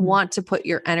 What do you want to put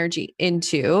your energy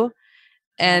into?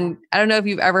 And I don't know if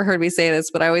you've ever heard me say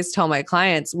this, but I always tell my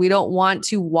clients, we don't want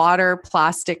to water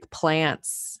plastic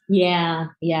plants. Yeah.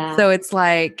 Yeah. So it's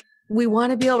like, we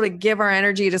want to be able to give our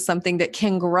energy to something that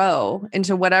can grow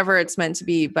into whatever it's meant to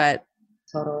be. But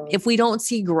if we don't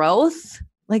see growth,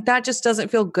 like that just doesn't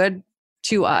feel good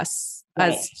to us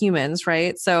as humans.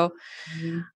 Right. So,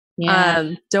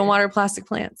 don't water plastic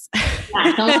plants.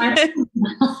 Yeah, don't water.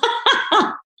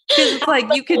 Because it's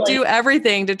like you could do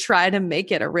everything to try to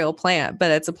make it a real plant,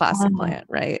 but it's a plastic plant,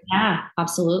 right? Yeah,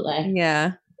 absolutely.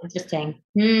 Yeah. Interesting.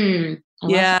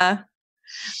 Yeah.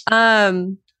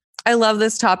 I love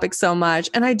this topic so much.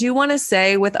 And I do want to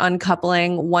say with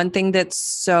uncoupling, one thing that's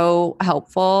so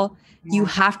helpful, you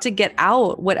have to get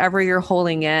out whatever you're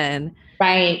holding in.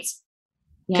 Right.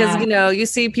 Because, you know, you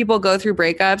see people go through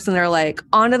breakups and they're like,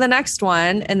 on to the next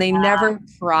one. And they never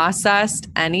processed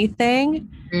anything.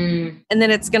 And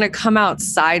then it's going to come out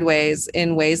sideways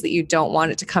in ways that you don't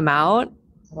want it to come out.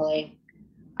 Totally.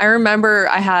 I remember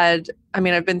I've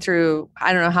been through,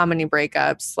 I don't know how many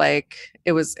breakups, like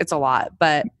it's a lot,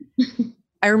 but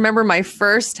I remember my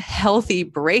first healthy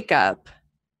breakup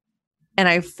and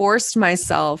I forced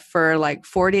myself for like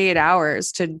 48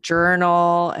 hours to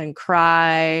journal and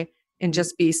cry and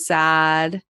just be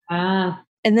sad. And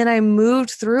then I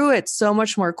moved through it so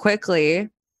much more quickly.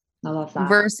 I love that.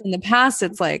 Versus in the past,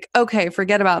 it's like, okay,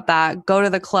 forget about that. Go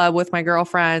to the club with my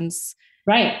girlfriends.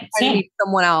 Right. Meet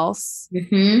someone else.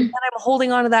 And I'm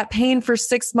holding on to that pain for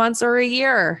 6 months or a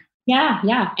year. Yeah.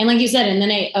 Yeah. And like you said, and then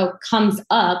it comes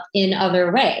up in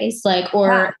other ways, like,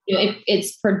 or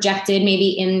it's projected maybe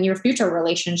in your future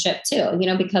relationship too, you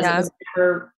know, because it was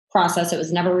never processed. It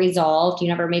was never resolved. You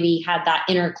never maybe had that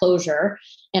inner closure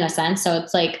in a sense. So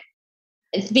it's like,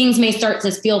 things may start to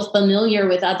feel familiar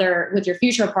with your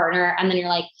future partner. And then you're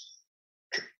like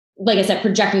I said,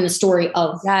 projecting the story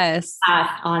of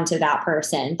that onto that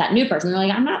person, that new person. They're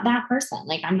like, I'm not that person.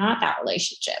 Like, I'm not that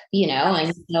relationship, you know?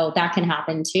 And so that can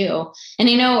happen too. And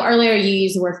I know earlier you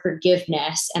used the word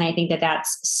forgiveness. And I think that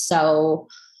that's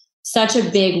such a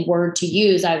big word to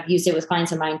use. I've used it with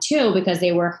clients of mine too, because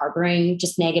they were harboring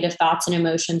just negative thoughts and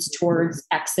emotions towards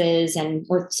exes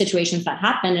or situations that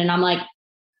happened. And I'm like,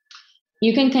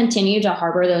 you can continue to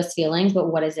harbor those feelings,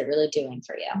 but what is it really doing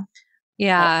for you?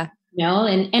 Yeah. Like, you know,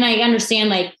 and I understand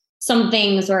like some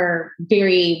things were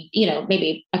very, you know,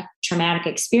 maybe a traumatic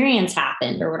experience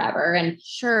happened or whatever. And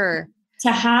sure,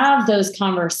 to have those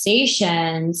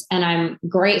conversations. And I'm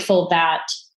grateful that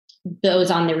those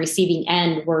on the receiving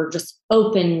end were just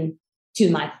open to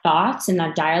my thoughts and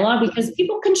that dialogue, because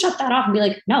people can shut that off and be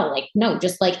like, no,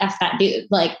 just like F that dude,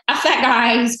 like F that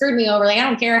guy, he screwed me over. Like, I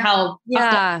don't care how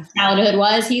fucked up his childhood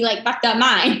was. He like fucked up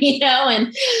mine, you know?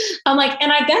 And I'm like, and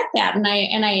I get that. And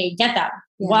I get that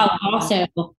while also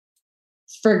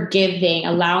forgiving,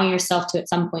 allowing yourself to at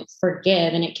some point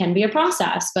forgive. And it can be a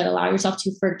process, but allow yourself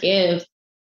to forgive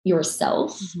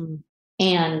yourself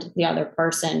and the other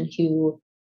person who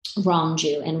wronged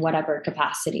you in whatever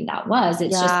capacity that was.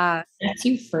 It's just sets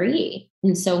you free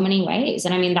in so many ways.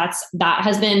 And I mean, that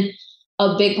has been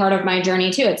a big part of my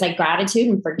journey too. It's like gratitude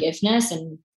and forgiveness.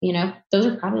 And, you know, those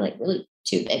are probably like really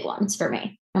two big ones for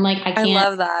me. I'm like, I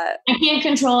love that. I can't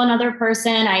control another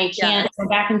person. I can't go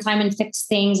back in time and fix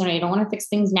things. And I don't want to fix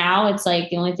things now. It's like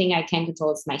the only thing I can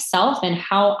control is myself, and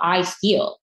how I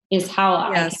feel is how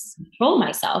I can control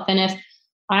myself. And if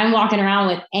I'm walking around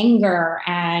with anger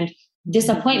and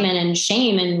disappointment and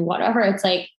shame and whatever, it's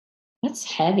like, that's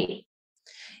heavy.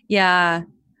 Yeah.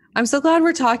 I'm so glad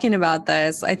we're talking about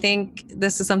this. I think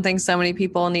this is something so many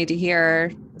people need to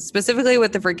hear, specifically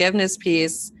with the forgiveness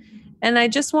piece. And I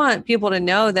just want people to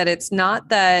know that it's not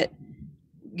that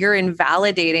you're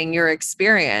invalidating your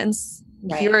experience.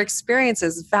 Right. Your experience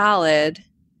is valid.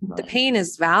 Right. The pain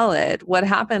is valid. What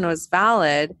happened was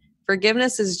valid.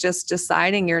 Forgiveness is just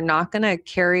deciding you're not going to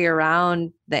carry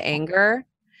around the anger.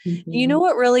 Mm-hmm. You know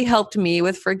what really helped me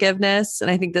with forgiveness, and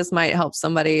I think this might help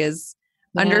somebody, is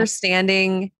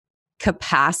understanding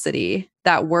capacity,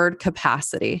 that word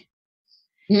capacity.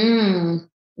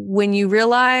 When you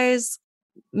realize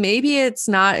maybe it's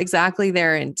not exactly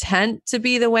their intent to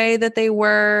be the way that they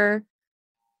were,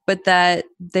 but that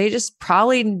they just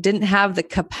probably didn't have the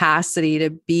capacity to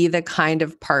be the kind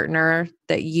of partner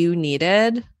that you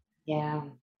needed. Yeah.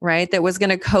 Right? That was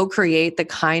going to co-create the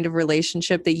kind of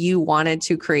relationship that you wanted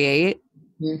to create.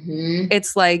 Mm-hmm.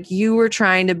 It's like you were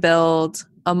trying to build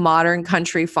a modern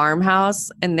country farmhouse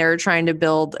and they're trying to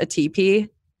build a teepee.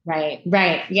 Right.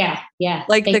 Yeah.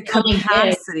 Like the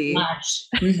capacity,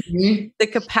 the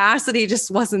capacity just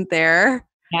wasn't there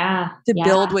to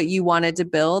build what you wanted to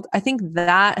build. I think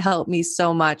that helped me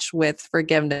so much with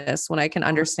forgiveness when I can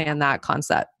understand that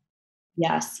concept.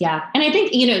 Yes. Yeah. And I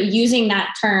think, you know, using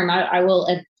that term, I will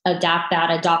adopt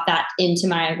that into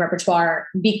my repertoire,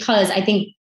 because I think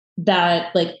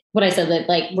that, like what I said, that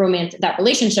like romantic, that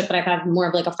relationship that I've had, more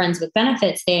of like a friends with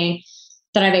benefits thing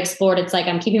that I've explored. It's like,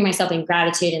 I'm keeping myself in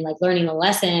gratitude and like learning the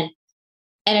lesson.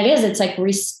 And it's like,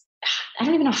 I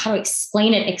don't even know how to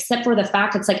explain it, except for the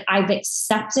fact it's like, I've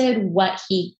accepted what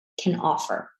he can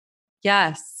offer.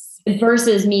 Yes.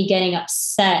 Versus me getting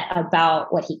upset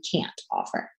about what he can't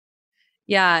offer.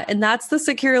 Yeah. And that's the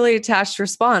securely attached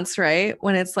response, right?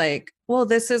 When it's like, well,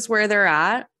 this is where they're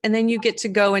at. And then you get to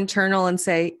go internal and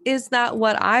say, is that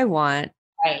what I want?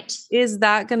 Right. Is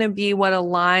that going to be what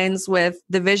aligns with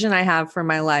the vision I have for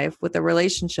my life, with the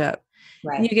relationship?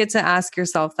 Right. You get to ask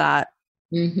yourself that.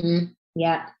 Mm-hmm.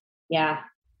 Yeah. Yeah.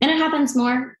 And it happens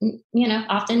more, you know,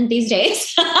 often these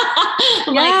days.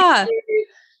 Like,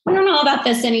 I don't know about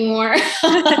this anymore.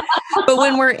 But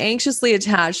when we're anxiously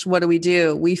attached, what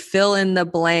do? We fill in the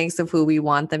blanks of who we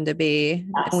want them to be.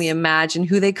 Yes. And we imagine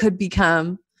who they could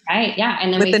become. Right. Yeah.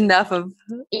 And then and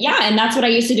that's what I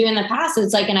used to do in the past.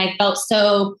 It's like, and I felt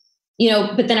so, you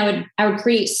know, but then I would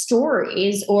create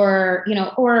stories, or, you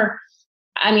know, or,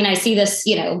 I mean, I see this,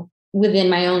 you know, within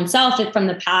my own self from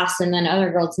the past, and then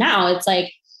other girls now. It's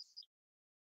like,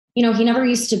 you know, he never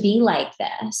used to be like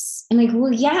this. I'm like,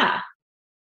 well, yeah,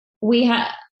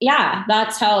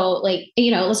 that's how, like,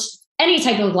 you know, any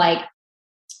type of like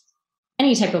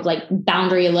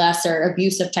boundaryless or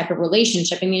abusive type of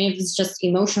relationship. I mean, if it's just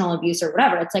emotional abuse or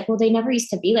whatever, it's like, well, they never used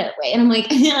to be that way. And I'm like,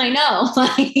 yeah, I know,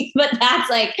 like, but that's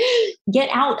like, get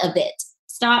out of it.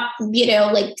 Stop, you know,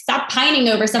 like, stop pining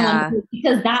over someone,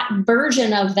 because that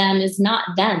version of them is not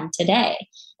them today.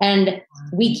 And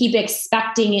we keep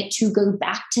expecting it to go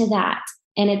back to that.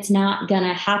 And it's not going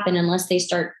to happen unless they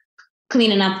start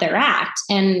cleaning up their act.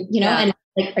 And, you know, and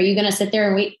like, are you going to sit there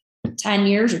and wait 10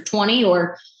 years or 20,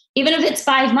 or even if it's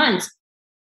 5 months?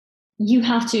 You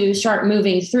have to start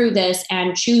moving through this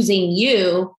and choosing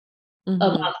you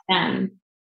above them.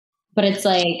 But it's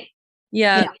like, you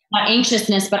know, that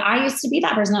anxiousness. But I used to be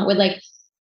that person that would like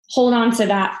hold on to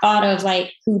that thought of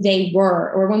like who they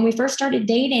were. Or when we first started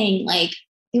dating, like,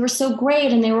 they were so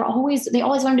great and they always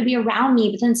wanted to be around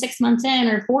me. But then 6 months in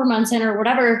or 4 months in or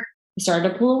whatever, they started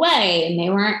to pull away and they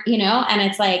weren't, you know, and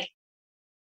it's like,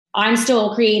 I'm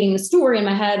still creating the story in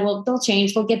my head. Well, they'll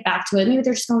change. We'll get back to it. Maybe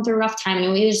they're just going through a rough time.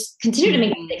 And we just continue to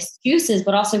make excuses,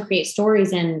 but also create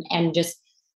stories and just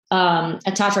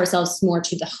attach ourselves more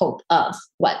to the hope of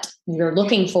what you're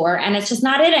looking for. And it's just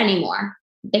not it anymore.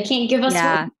 They can't give us what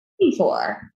we're looking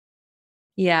for.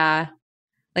 Yeah.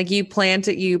 Like you plant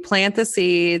the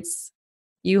seeds,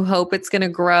 you hope it's going to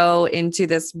grow into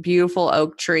this beautiful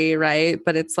oak tree, right?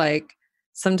 But it's like,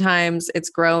 sometimes it's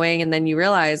growing and then you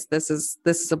realize this is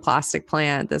a plastic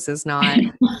plant. This is not.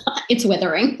 It's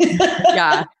withering.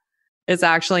 Yeah. It's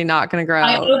actually not going to grow.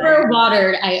 I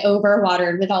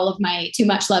overwatered with all of my too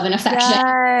much love and affection.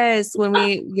 Yes. When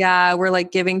we're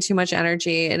like giving too much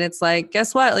energy, and it's like,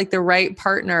 guess what? Like the right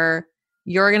partner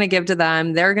You're going to give to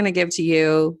them. They're going to give to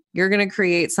you. You're going to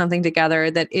create something together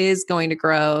that is going to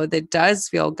grow, that does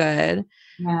feel good.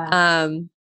 Yeah.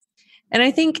 And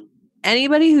I think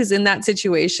anybody who's in that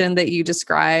situation that you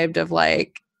described of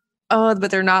like, oh,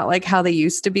 but they're not like how they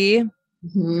used to be.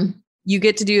 Mm-hmm. You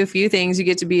get to do a few things. You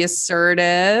get to be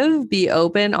assertive, be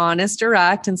open, honest,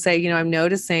 direct, and say, I'm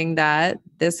noticing that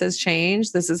this has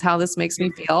changed. This is how this makes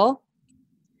me feel.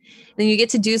 Then you get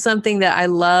to do something that I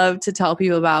love to tell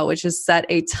people about, which is set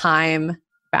a time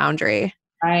boundary.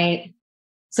 Right.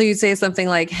 So you'd say something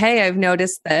like, hey, I've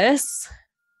noticed this.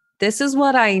 This is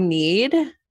what I need.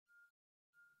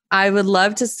 I would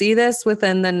love to see this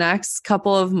within the next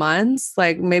couple of months.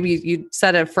 Like maybe you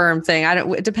set a firm thing.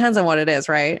 It depends on what it is,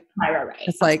 right? Right.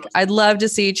 It's like, I'd love to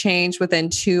see change within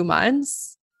 2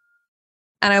 months.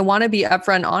 And I want to be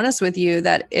upfront and honest with you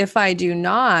that if I do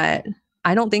not,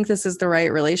 I don't think this is the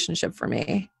right relationship for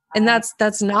me. And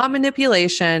that's not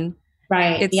manipulation.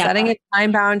 Right. It's setting a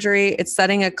time boundary. It's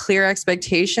setting a clear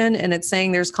expectation, and it's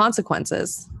saying there's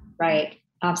consequences. Right.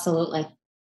 Absolutely.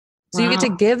 So you get to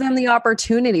give them the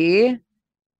opportunity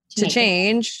to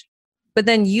change, but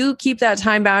then you keep that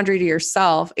time boundary to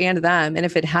yourself and them. And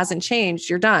if it hasn't changed,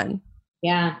 you're done.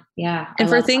 Yeah. Yeah. And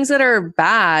for things that are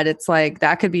bad, it's like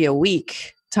that could be a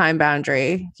week time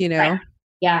boundary, Right.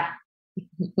 Yeah.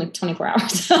 Like 24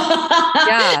 hours.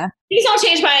 Yeah. Things don't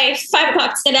change by 5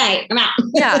 o'clock tonight. I'm out.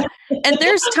 Yeah. And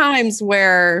there's times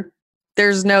where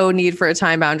there's no need for a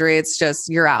time boundary. It's just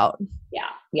you're out. Yeah.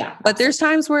 Yeah. But there's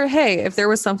times where, hey, if there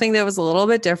was something that was a little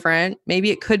bit different,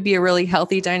 maybe it could be a really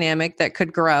healthy dynamic that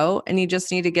could grow and you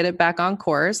just need to get it back on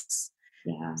course.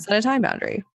 Yeah. Set a time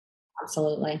boundary.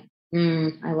 Absolutely.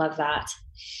 I love that.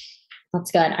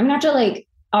 That's good. I'm going to have to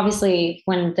obviously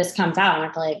when this comes out, I'm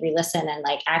going to have to re-listen and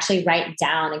actually write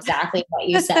down exactly what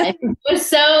you said. It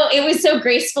was so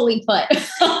gracefully put.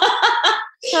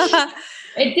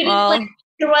 It didn't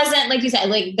there wasn't, like you said,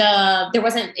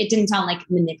 it didn't sound like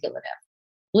manipulative.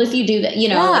 Well, if you do that,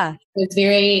 it's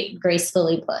very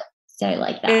gracefully put. So I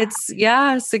like that.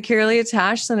 It's securely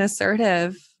attached and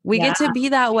assertive. We get to be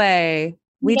that way.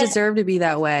 We deserve to be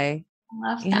that way.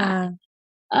 I love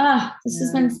that. This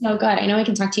has been so good. I know I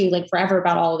can talk to you forever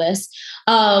about all of this.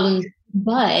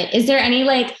 But is there any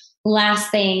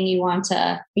last thing you want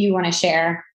to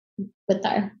share with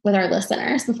our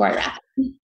listeners before I wrap up?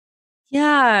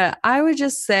 Yeah, I would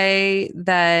just say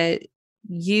that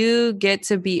you get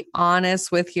to be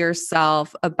honest with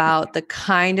yourself about the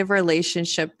kind of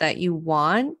relationship that you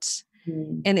want.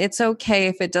 And it's okay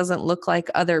if it doesn't look like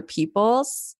other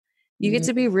people's. You get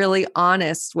to be really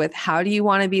honest with how do you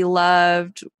want to be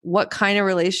loved? What kind of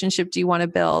relationship do you want to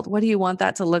build? What do you want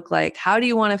that to look like? How do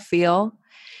you want to feel?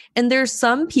 And there's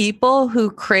some people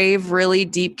who crave really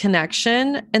deep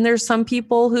connection, and there's some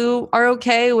people who are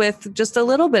okay with just a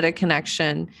little bit of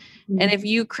connection. And if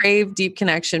you crave deep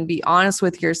connection, be honest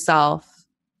with yourself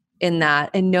in that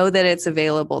and know that it's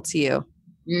available to you.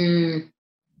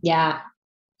 Yeah.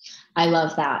 I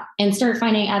love that. And start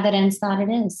finding evidence that it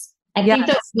is. I think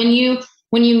that when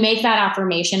you make that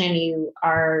affirmation and you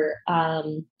are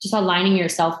just aligning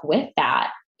yourself with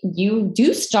that, you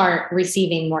do start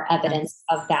receiving more evidence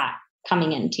of that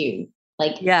coming into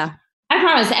I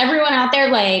promise everyone out there,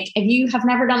 if you have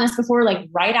never done this before,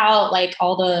 write out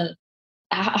all the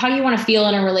how you want to feel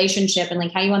in a relationship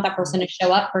and how you want that person to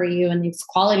show up for you and these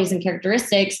qualities and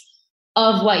characteristics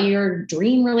of what your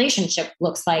dream relationship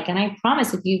looks like. And I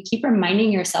promise if you keep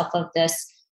reminding yourself of this,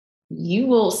 you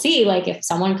will see if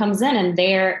someone comes in and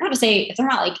they're not to say if they're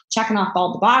not checking off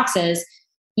all the boxes,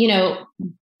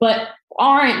 but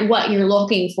aren't what you're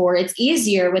looking for. It's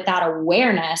easier with that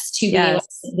awareness to be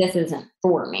this isn't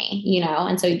for me,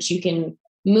 and so that you can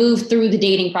move through the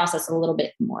dating process a little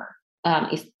bit more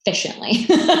efficiently.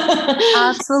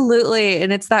 Absolutely.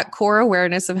 And it's that core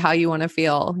awareness of how you want to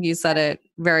feel. You said it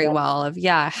very well of,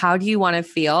 how do you want to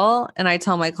feel? And I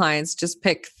tell my clients, just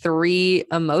pick 3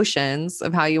 emotions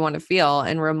of how you want to feel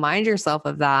and remind yourself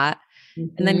of that.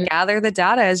 And then gather the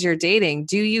data as you're dating.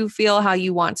 Do you feel how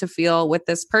you want to feel with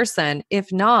this person?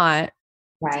 If not,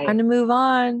 it's time to move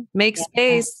on. Make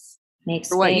space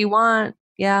for what you want.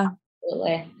 Yeah.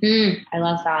 Absolutely. I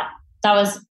love that. That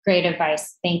was great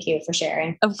advice. Thank you for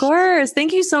sharing. Of course.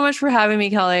 Thank you so much for having me,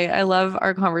 Kelly. I love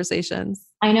our conversations.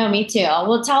 I know, me too.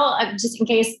 Well, tell, just in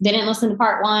case they didn't listen to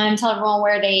part 1, tell everyone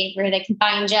where they can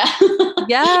find you.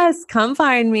 Yes, come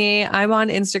find me. I'm on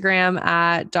Instagram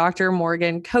at Dr.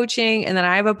 Morgan Coaching. And then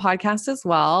I have a podcast as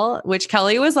well, which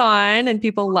Kelly was on and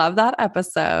people love that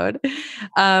episode.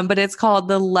 But it's called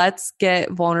the Let's Get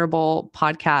Vulnerable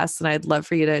podcast. And I'd love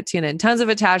for you to tune in. Tons of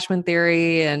attachment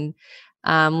theory and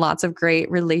lots of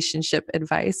great relationship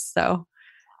advice. So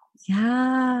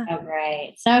Yeah. So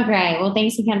great. So great. Well,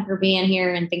 thanks again for being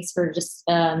here, and thanks for just,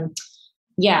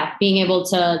 being able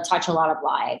to touch a lot of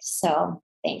lives. So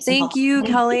thanks. Thank you,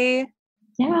 Kelly.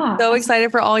 Yeah. So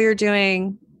excited for all you're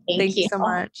doing. Thank you so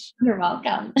much. You're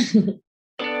welcome.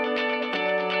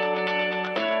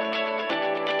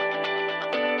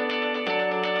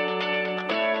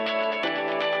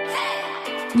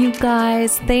 You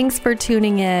guys, thanks for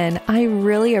tuning in. I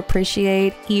really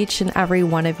appreciate each and every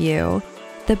one of you.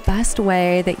 The best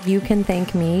way that you can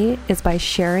thank me is by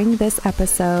sharing this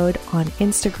episode on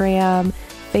Instagram,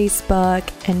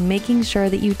 Facebook, and making sure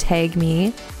that you tag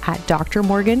me at Dr.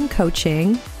 Morgan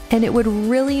Coaching. And it would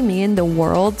really mean the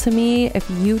world to me if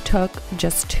you took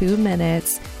just 2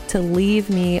 minutes to leave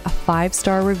me a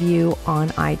 5-star review on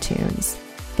iTunes.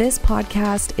 This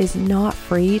podcast is not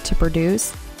free to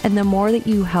produce, and the more that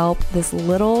you help this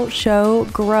little show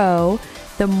grow,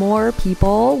 the more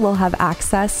people will have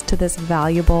access to this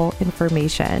valuable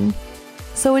information.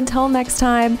 So until next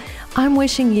time, I'm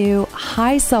wishing you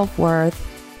high self-worth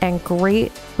and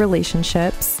great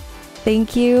relationships.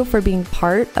 Thank you for being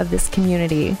part of this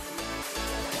community.